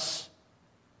keeps us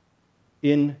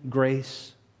in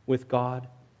grace with God? Do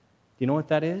you know what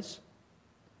that is?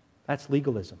 That's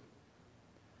legalism.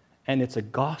 And it's a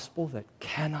gospel that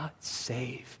cannot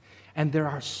save. And there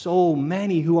are so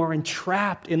many who are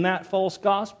entrapped in that false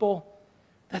gospel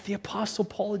that the Apostle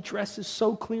Paul addresses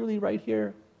so clearly right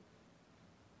here.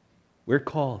 We're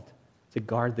called to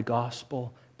guard the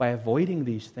gospel by avoiding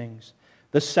these things.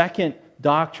 The second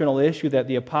doctrinal issue that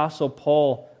the Apostle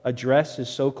Paul addresses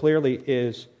so clearly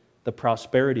is the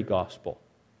prosperity gospel.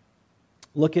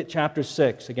 Look at chapter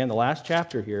 6, again, the last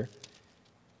chapter here,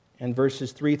 and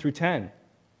verses 3 through 10.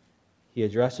 He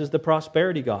addresses the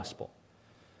prosperity gospel.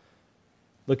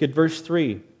 Look at verse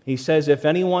 3. He says, if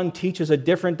anyone teaches a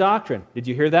different doctrine. Did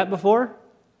you hear that before?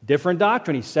 Different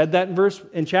doctrine. He said that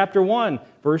in chapter 1,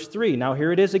 verse 3. Now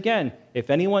here it is again.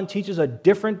 If anyone teaches a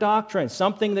different doctrine,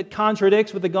 something that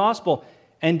contradicts with the gospel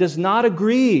and does not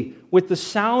agree with the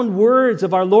sound words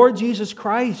of our Lord Jesus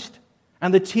Christ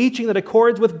and the teaching that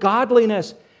accords with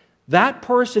godliness, that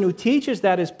person who teaches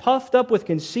that is puffed up with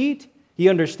conceit. He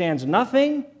understands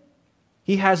nothing.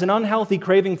 He has an unhealthy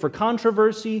craving for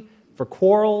controversy, for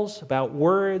quarrels about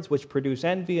words which produce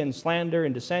envy and slander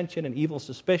and dissension and evil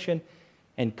suspicion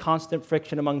and constant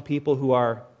friction among people who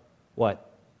are,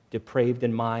 what? Depraved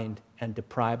in mind and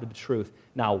deprived of the truth.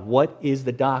 Now, what is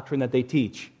the doctrine that they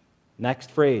teach?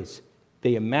 Next phrase.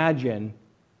 They imagine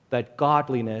that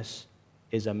godliness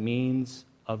is a means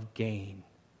of gain.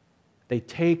 They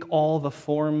take all the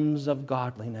forms of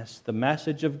godliness, the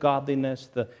message of godliness,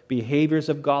 the behaviors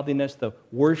of godliness, the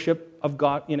worship of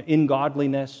God in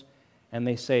godliness, and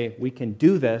they say, we can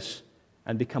do this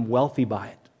and become wealthy by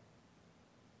it.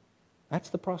 That's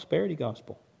the prosperity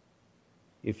gospel.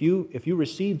 If you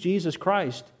receive Jesus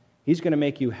Christ, He's going to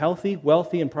make you healthy,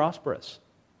 wealthy, and prosperous.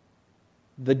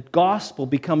 The gospel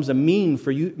becomes a means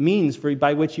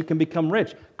by which you can become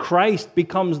rich. Christ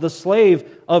becomes the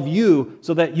slave of you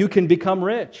so that you can become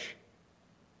rich.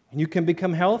 And you can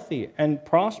become healthy and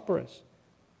prosperous.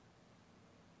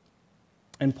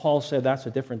 And Paul said that's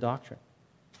a different doctrine.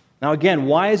 Now again,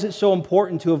 why is it so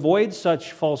important to avoid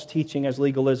such false teaching as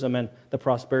legalism and the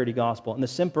prosperity gospel? And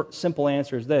the simple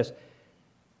answer is this.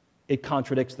 It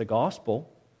contradicts the gospel.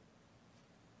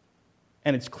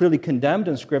 And it's clearly condemned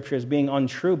in Scripture as being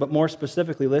untrue. But more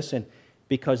specifically, listen,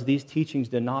 because these teachings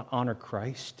do not honor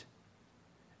Christ.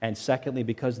 And secondly,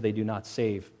 because they do not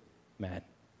save men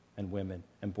and women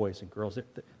and boys and girls.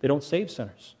 They don't save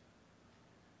sinners.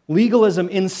 Legalism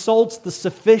insults the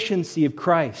sufficiency of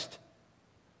Christ.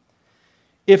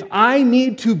 If I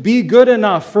need to be good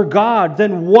enough for God,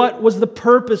 then what was the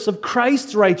purpose of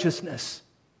Christ's righteousness?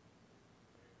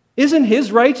 Isn't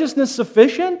His righteousness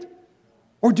sufficient?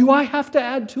 Or do I have to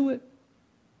add to it?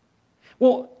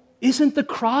 Well, isn't the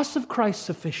cross of Christ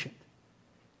sufficient?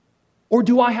 Or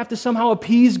do I have to somehow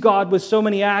appease God with so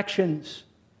many actions?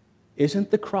 Isn't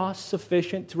the cross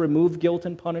sufficient to remove guilt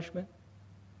and punishment?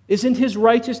 Isn't His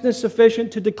righteousness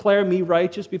sufficient to declare me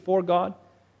righteous before God?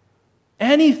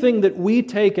 Anything that we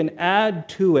take and add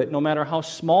to it, no matter how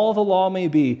small the law may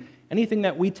be, anything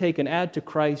that we take and add to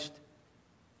Christ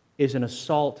is an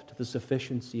assault to the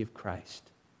sufficiency of Christ.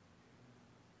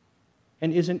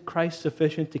 And isn't Christ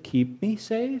sufficient to keep me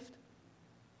saved?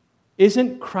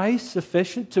 Isn't Christ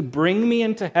sufficient to bring me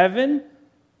into heaven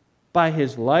by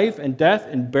His life and death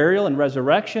and burial and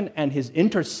resurrection and His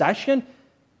intercession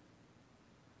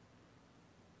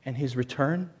and His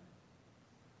return?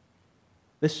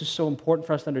 This is so important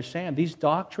for us to understand. These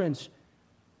doctrines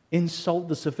insult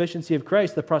the sufficiency of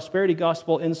Christ. The prosperity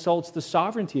gospel insults the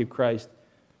sovereignty of Christ.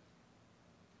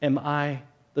 Am I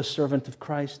the servant of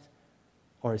Christ?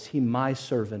 Or is He my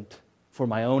servant for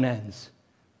my own ends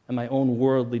and my own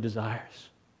worldly desires?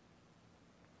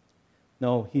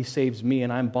 No, He saves me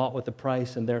and I'm bought with a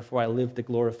price, and therefore I live to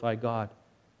glorify God,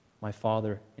 my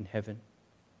Father in heaven.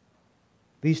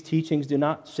 These teachings do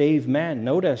not save men.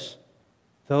 Notice,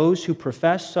 those who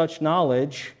profess such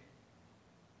knowledge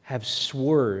have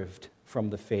swerved from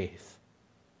the faith.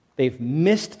 They've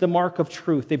missed the mark of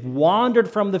truth. They've wandered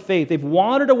from the faith. They've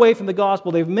wandered away from the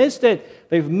gospel. They've missed it.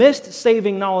 They've missed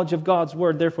saving knowledge of God's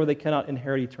word. Therefore, they cannot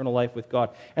inherit eternal life with God.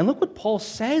 And look what Paul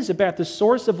says about the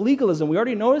source of legalism. We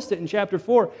already noticed it in chapter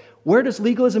 4. Where does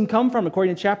legalism come from,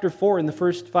 according to chapter 4 in the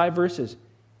first 5 verses?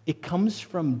 It comes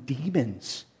from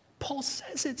demons. Paul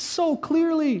says it so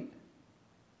clearly.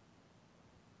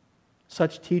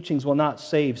 Such teachings will not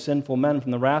save sinful men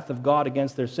from the wrath of God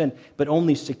against their sin, but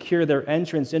only secure their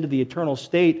entrance into the eternal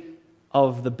state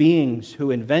of the beings who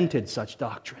invented such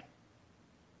doctrine.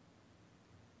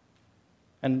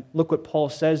 And look what Paul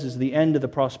says is the end of the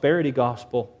prosperity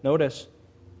gospel. Notice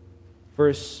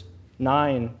verse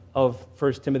 9 of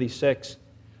 1 Timothy 6.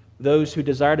 Those who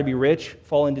desire to be rich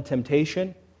fall into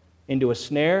temptation, into a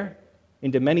snare,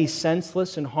 into many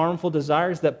senseless and harmful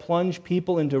desires that plunge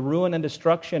people into ruin and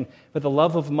destruction. For the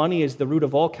love of money is the root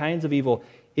of all kinds of evil.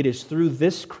 It is through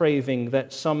this craving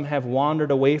that some have wandered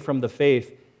away from the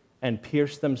faith and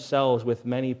pierced themselves with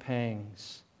many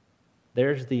pangs.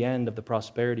 There's the end of the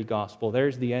prosperity gospel.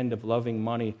 There's the end of loving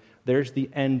money. There's the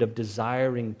end of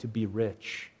desiring to be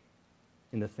rich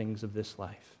in the things of this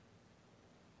life.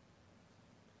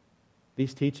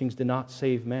 These teachings do not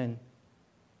save men.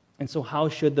 And so how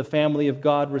should the family of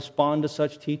God respond to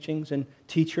such teachings and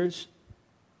teachers?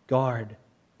 Guard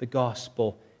the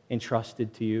gospel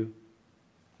entrusted to you.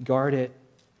 Guard it.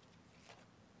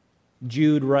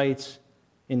 Jude writes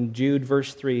in Jude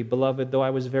verse 3, Beloved, though I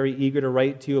was very eager to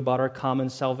write to you about our common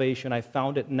salvation, I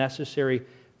found it necessary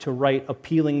to write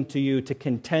appealing to you to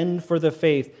contend for the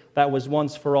faith that was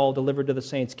once for all delivered to the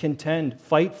saints. Contend,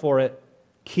 fight for it,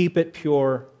 keep it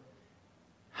pure.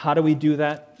 How do we do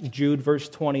that? Jude verse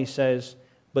 20 says,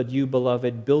 But you,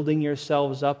 beloved, building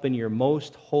yourselves up in your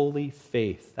most holy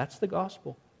faith. That's the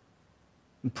gospel.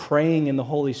 And praying in the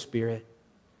Holy Spirit.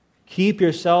 Keep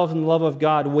yourselves in the love of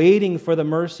God, waiting for the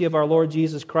mercy of our Lord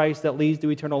Jesus Christ that leads to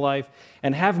eternal life.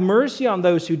 And have mercy on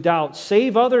those who doubt.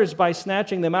 Save others by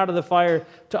snatching them out of the fire.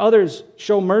 To others,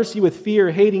 show mercy with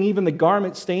fear, hating even the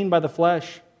garment stained by the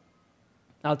flesh.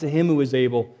 Now to Him who is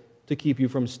able to keep you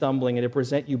from stumbling and to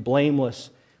present you blameless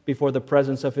before the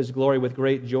presence of His glory with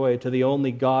great joy, to the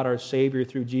only God, our Savior,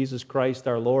 through Jesus Christ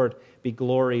our Lord, be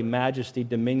glory, majesty,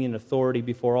 dominion, authority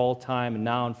before all time, and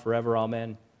now and forever.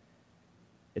 Amen.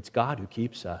 It's God who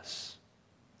keeps us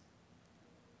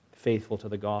faithful to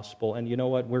the gospel. And you know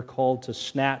what? We're called to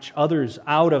snatch others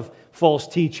out of false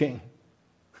teaching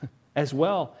as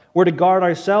well. We're to guard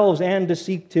ourselves and to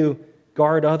seek to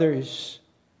guard others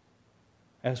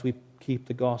as we keep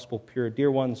the gospel pure.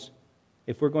 Dear ones,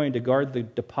 if we're going to guard the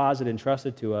deposit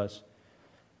entrusted to us,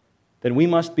 then we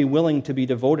must be willing to be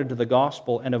devoted to the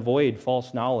gospel and avoid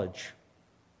false knowledge.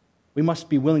 We must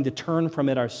be willing to turn from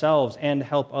it ourselves and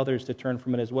help others to turn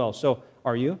from it as well. So,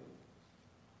 are you?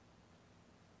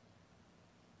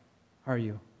 Are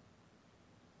you?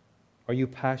 Are you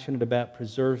passionate about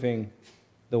preserving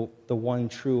the one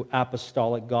true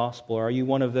apostolic gospel? Or are you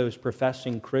one of those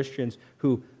professing Christians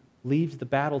who leaves the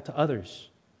battle to others?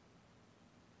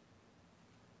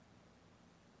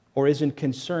 Or isn't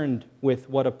concerned with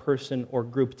what a person or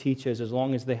group teaches as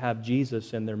long as they have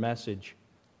Jesus in their message?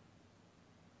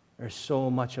 There's so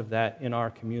much of that in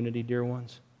our community, dear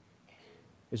ones.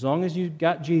 As long as you've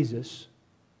got Jesus,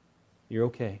 you're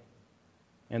okay.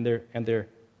 And they're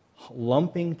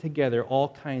lumping together all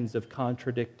kinds of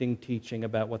contradicting teaching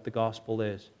about what the gospel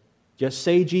is. Just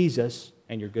say Jesus,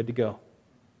 and you're good to go.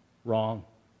 Wrong.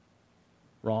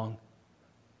 Wrong.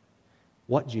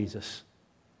 What Jesus?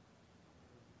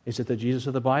 Is it the Jesus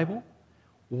of the Bible?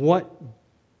 What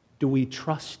do we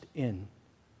trust in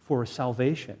for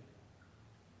salvation?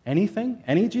 Anything?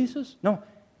 Any Jesus? No.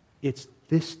 It's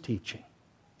this teaching.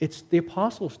 It's the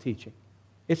apostles' teaching.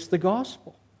 It's the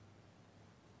gospel.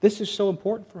 This is so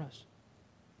important for us.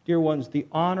 Dear ones, the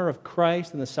honor of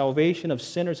Christ and the salvation of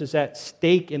sinners is at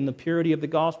stake in the purity of the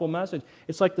gospel message.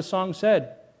 It's like the song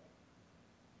said,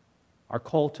 our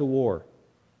call to war,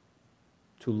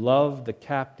 to love the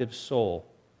captive soul,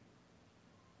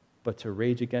 but to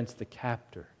rage against the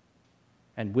captor.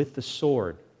 And with the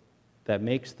sword that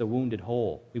makes the wounded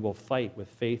whole, we will fight with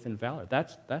faith and valor.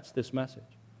 That's this message.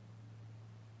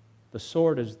 The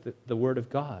sword is the word of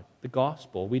God, the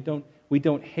gospel. We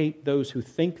don't hate those who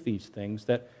think these things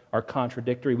that are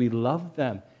contradictory. We love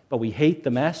them, but we hate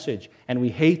the message, and we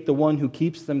hate the one who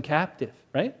keeps them captive,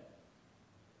 right?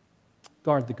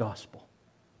 Guard the gospel.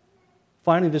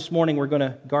 Finally, this morning, we're going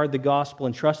to guard the gospel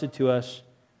entrusted to us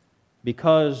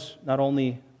because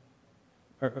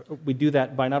we do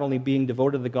that by not only being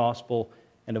devoted to the gospel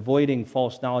and avoiding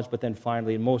false knowledge, but then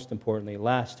finally, and most importantly,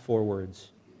 last 4 words.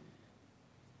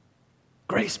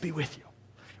 Grace be with you.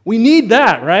 We need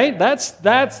that, right? That's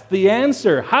the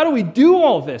answer. How do we do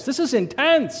all this? This is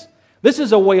intense. This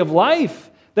is a way of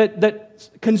life that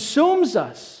consumes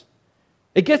us.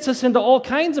 It gets us into all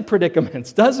kinds of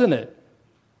predicaments, doesn't it?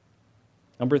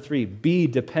 Number 3, be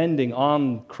depending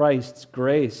on Christ's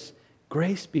grace.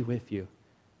 Grace be with you.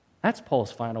 That's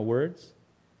Paul's final words.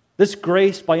 This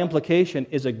grace, by implication,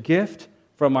 is a gift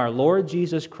from our Lord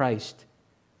Jesus Christ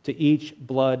to each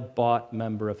blood-bought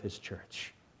member of his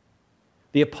church.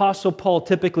 The Apostle Paul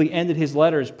typically ended his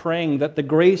letters praying that the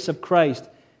grace of Christ,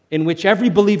 in which every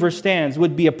believer stands,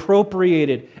 would be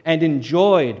appropriated and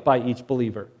enjoyed by each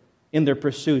believer in their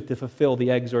pursuit to fulfill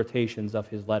the exhortations of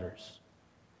his letters.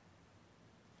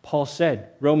 Paul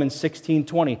said, Romans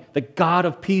 16:20, the God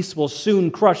of peace will soon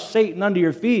crush Satan under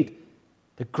your feet.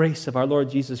 The grace of our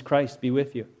Lord Jesus Christ be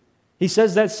with you. He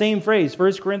says that same phrase,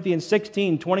 1 Corinthians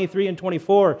 16:23 and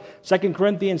 24, 2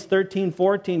 Corinthians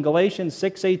 13:14, Galatians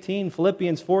 6:18,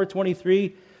 Philippians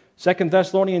 4:23, 2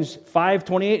 Thessalonians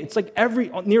 5:28. It's like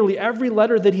nearly every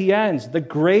letter that he ends, the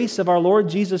grace of our Lord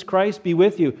Jesus Christ be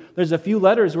with you. There's a few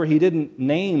letters where he didn't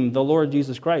name the Lord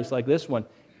Jesus Christ, like this one,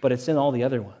 but it's in all the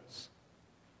other ones.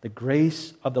 The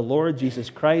grace of the Lord Jesus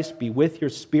Christ be with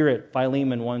your spirit,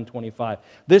 Philemon 1:25.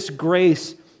 This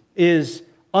grace is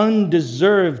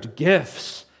undeserved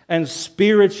gifts and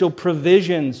spiritual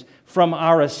provisions from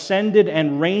our ascended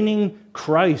and reigning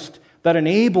Christ that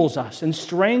enables us and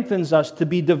strengthens us to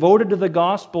be devoted to the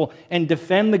gospel and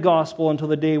defend the gospel until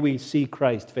the day we see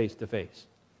Christ face to face.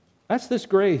 That's this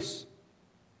grace.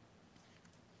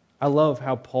 I love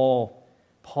how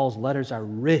Paul's letters are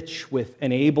rich with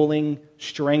enabling,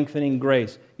 strengthening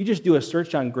grace. You just do a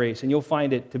search on grace and you'll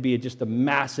find it to be just a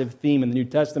massive theme in the New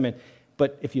Testament.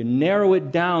 But if you narrow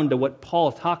it down to what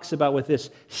Paul talks about with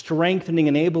this strengthening,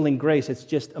 enabling grace, it's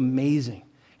just amazing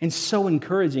and so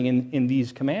encouraging in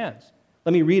these commands.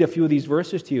 Let me read a few of these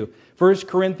verses to you. 1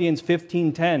 Corinthians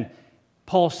 15:10,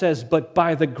 Paul says, but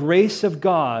by the grace of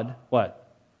God,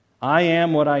 what? I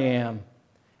am what I am.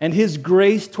 And his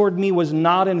grace toward me was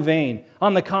not in vain.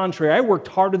 On the contrary, I worked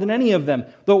harder than any of them,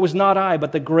 though it was not I,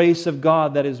 but the grace of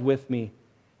God that is with me.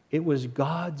 It was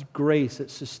God's grace that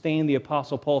sustained the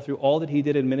Apostle Paul through all that he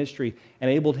did in ministry and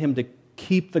enabled him to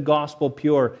keep the gospel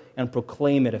pure and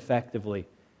proclaim it effectively.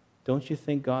 Don't you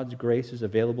think God's grace is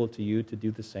available to you to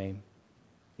do the same?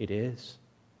 It is.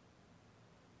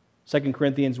 2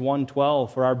 Corinthians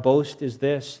 1:12, for our boast is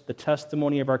this, the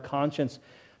testimony of our conscience,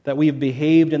 that we have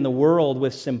behaved in the world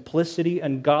with simplicity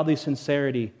and godly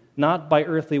sincerity, not by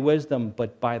earthly wisdom,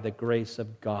 but by the grace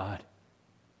of God,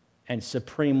 and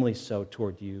supremely so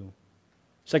toward you.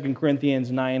 2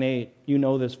 Corinthians 9:8, you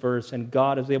know this verse, and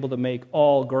God is able to make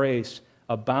all grace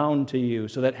abound to you,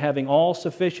 so that having all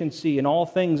sufficiency in all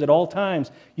things at all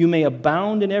times, you may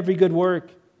abound in every good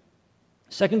work.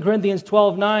 2 Corinthians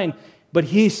 12:9, but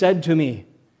he said to me,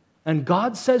 and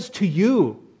God says to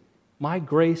you, my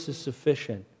grace is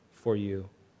sufficient for you.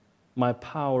 My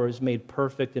power is made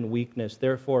perfect in weakness.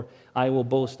 Therefore, I will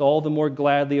boast all the more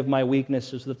gladly of my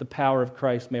weaknesses, so that the power of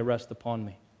Christ may rest upon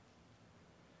me.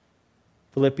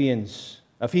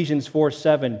 Ephesians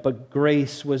 4:7, but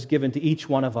grace was given to each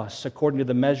one of us according to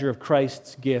the measure of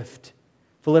Christ's gift.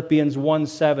 Philippians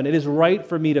 1:7, it is right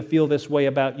for me to feel this way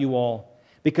about you all,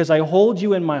 because I hold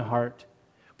you in my heart,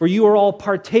 for you are all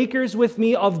partakers with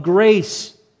me of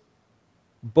grace,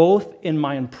 both in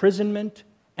my imprisonment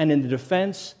and in the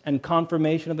defense and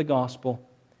confirmation of the gospel.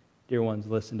 Dear ones,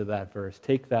 listen to that verse.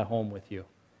 Take that home with you.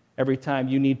 Every time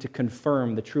you need to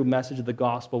confirm the true message of the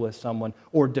gospel with someone,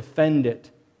 or defend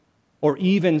it, or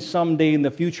even someday in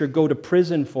the future go to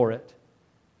prison for it,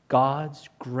 God's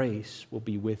grace will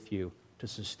be with you to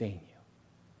sustain you.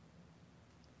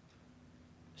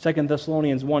 2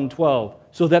 Thessalonians 1:12,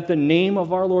 so that the name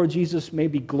of our Lord Jesus may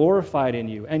be glorified in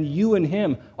you, and you in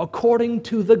him, according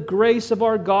to the grace of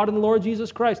our God and Lord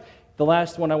Jesus Christ. The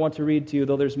last one I want to read to you,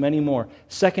 though there's many more,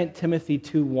 2 Timothy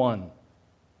 2:1.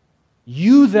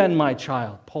 You then, my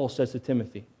child, Paul says to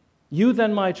Timothy, you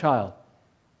then, my child,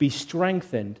 be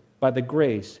strengthened by the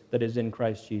grace that is in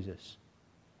Christ Jesus.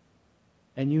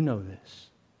 And you know this.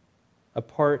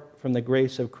 Apart from the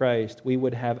grace of Christ, we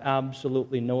would have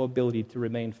absolutely no ability to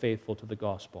remain faithful to the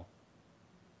gospel,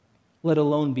 let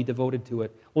alone be devoted to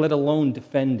it, let alone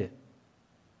defend it.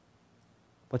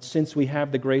 But since we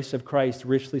have the grace of Christ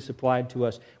richly supplied to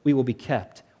us, we will be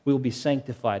kept, we will be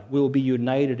sanctified, we will be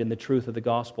united in the truth of the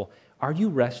gospel. Are you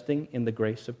resting in the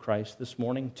grace of Christ this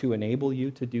morning to enable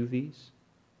you to do these?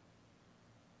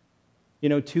 You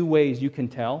know, 2 ways you can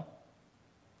tell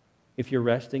if you're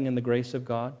resting in the grace of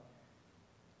God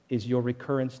is your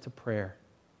recurrence to prayer.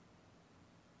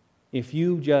 If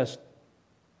you just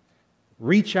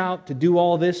reach out to do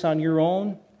all this on your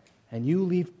own, and you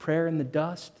leave prayer in the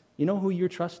dust, you know who you're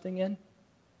trusting in?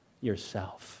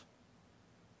 Yourself.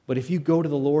 But if you go to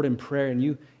the Lord in prayer and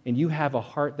you have a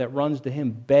heart that runs to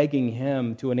Him, begging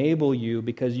Him to enable you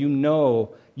because you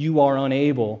know you are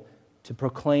unable to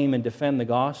proclaim and defend the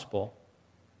gospel,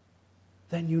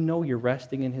 then you know you're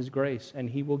resting in His grace and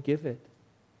He will give it.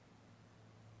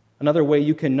 Another way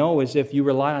you can know is if you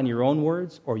rely on your own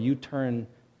words or you turn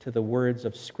to the words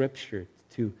of Scripture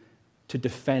to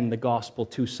defend the gospel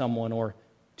to someone or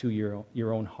to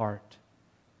your own heart.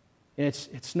 And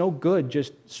it's no good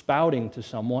just spouting to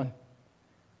someone.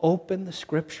 Open the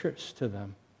Scriptures to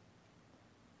them.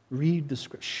 Read the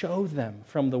Scripture. Show them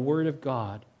from the Word of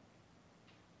God.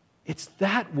 It's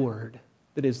that Word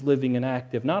that is living and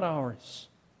active, not ours.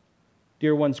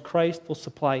 Dear ones, Christ will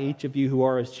supply each of you who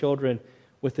are His children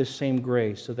with this same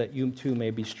grace so that you too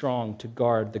may be strong to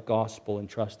guard the gospel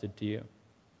entrusted to you.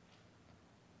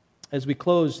 As we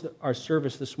close our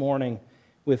service this morning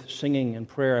with singing and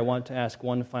prayer, I want to ask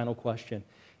one final question.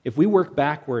 If we work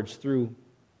backwards through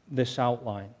this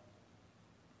outline,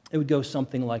 it would go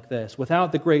something like this.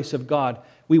 Without the grace of God,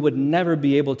 we would never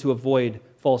be able to avoid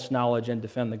false knowledge and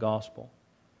defend the gospel.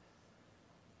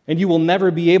 And you will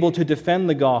never be able to defend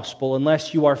the gospel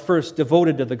unless you are first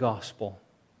devoted to the gospel.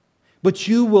 But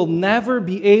you will never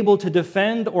be able to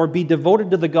defend or be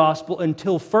devoted to the gospel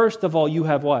until first of all you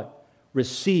have what?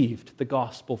 Received the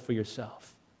gospel for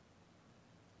yourself.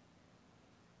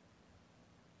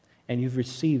 And you've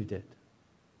received it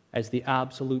as the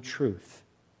absolute truth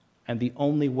and the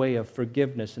only way of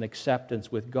forgiveness and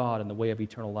acceptance with God and the way of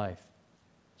eternal life.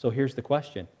 So here's the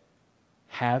question.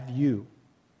 Have you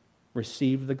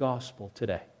received the gospel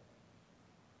today?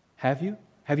 Have you?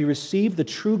 Have you received the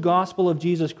true gospel of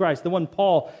Jesus Christ, the one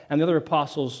Paul and the other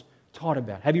apostles taught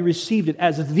about? Have you received it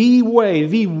as the way,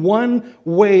 the one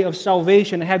way of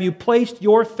salvation? Have you placed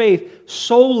your faith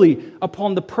solely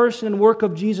upon the person and work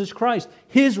of Jesus Christ,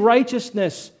 His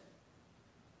righteousness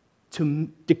to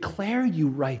declare you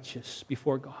righteous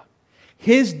before God,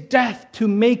 His death to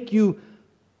make you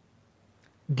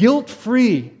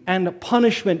guilt-free and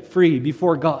punishment-free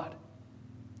before God,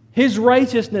 His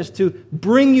righteousness to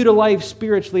bring you to life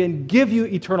spiritually and give you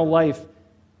eternal life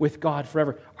with God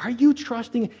forever? Are you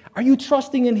trusting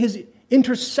in His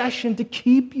intercession to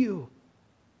keep you?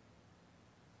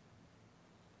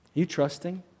 Are you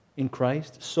trusting in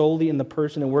Christ, solely in the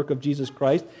person and work of Jesus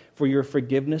Christ for your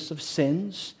forgiveness of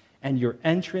sins and your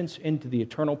entrance into the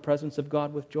eternal presence of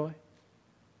God with joy?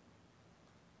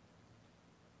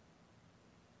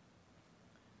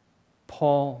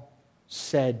 Paul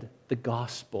said the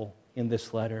gospel in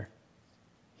this letter.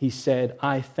 He said,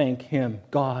 I thank Him,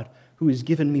 God, who has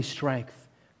given me strength,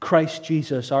 Christ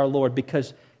Jesus our Lord,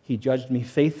 because He judged me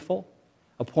faithful,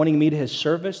 appointing me to His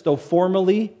service, though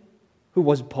formerly, who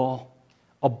was Paul?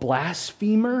 A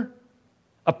blasphemer,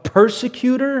 a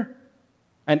persecutor,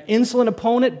 an insolent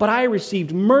opponent, but I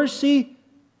received mercy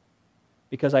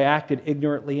because I acted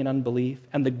ignorantly in unbelief,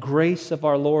 and the grace of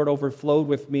our Lord overflowed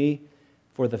with me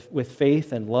with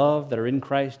faith and love that are in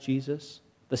Christ Jesus.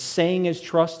 The saying is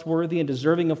trustworthy and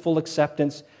deserving of full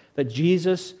acceptance that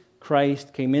Jesus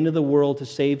Christ came into the world to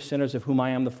save sinners, of whom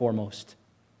I am the foremost.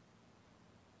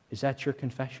 Is that your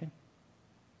confession?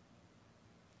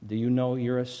 Do you know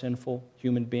you're a sinful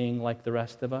human being like the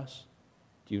rest of us?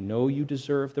 Do you know you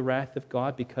deserve the wrath of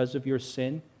God because of your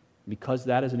sin? Because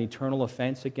that is an eternal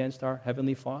offense against our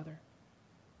Heavenly Father?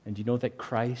 And do you know that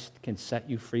Christ can set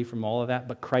you free from all of that?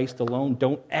 But Christ alone,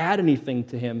 don't add anything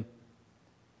to Him.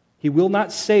 He will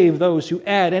not save those who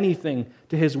add anything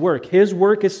to His work. His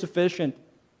work is sufficient.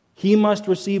 He must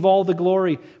receive all the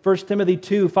glory. 1 Timothy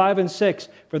 2, 5 and 6.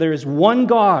 For there is one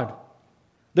God.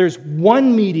 There's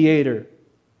one mediator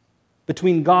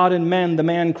between God and men, the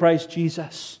man Christ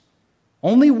Jesus.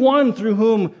 Only one through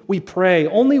whom we pray.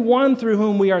 Only one through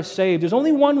whom we are saved. There's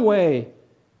only one way.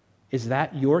 Is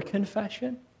that your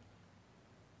confession?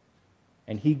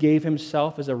 And He gave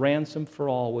Himself as a ransom for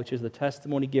all, which is the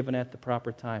testimony given at the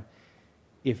proper time.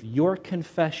 If your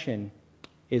confession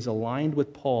is aligned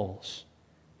with Paul's,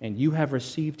 and you have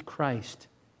received Christ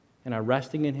and are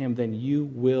resting in Him, then you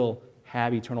will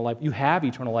have eternal life. You have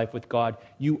eternal life with God.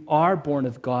 You are born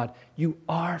of God. You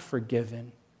are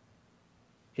forgiven.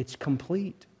 It's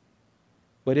complete.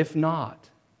 But if not,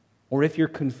 or if you're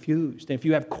confused, and if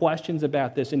you have questions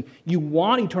about this, and you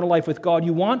want eternal life with God,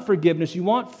 you want forgiveness, you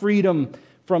want freedom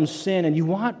from sin, and you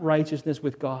want righteousness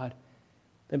with God,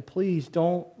 then please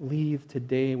don't leave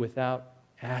today without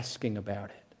asking about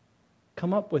it.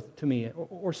 Come up to me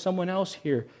or someone else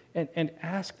here and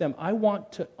ask them, I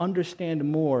want to understand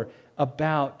more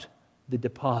about the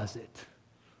deposit.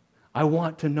 I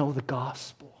want to know the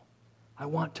gospel. I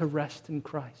want to rest in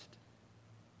Christ.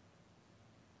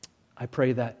 I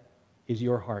pray that is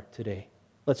your heart today.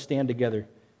 Let's stand together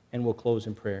and we'll close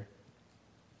in prayer.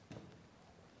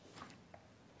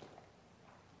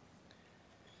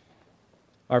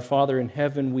 Our Father in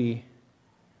heaven, we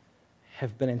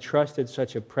have been entrusted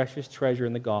such a precious treasure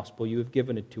in the gospel. You have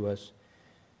given it to us.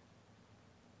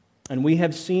 And we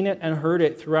have seen it and heard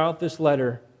it throughout this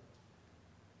letter.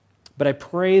 But I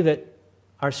pray that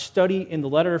our study in the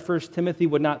letter of 1 Timothy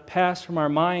would not pass from our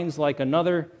minds like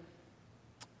another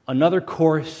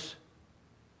course,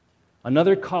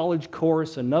 another college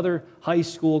course, another high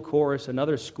school course,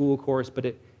 another school course, but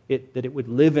that it would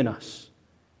live in us,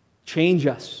 change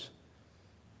us,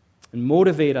 and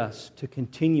motivate us to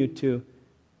continue to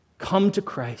come to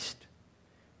Christ,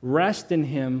 rest in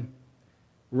Him,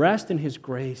 rest in His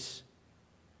grace,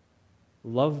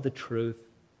 love the truth,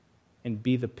 and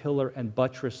be the pillar and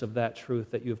buttress of that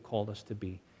truth that you have called us to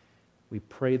be. We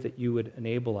pray that you would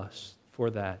enable us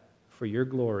for that, for your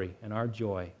glory and our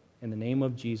joy. In the name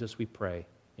of Jesus we pray.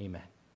 Amen.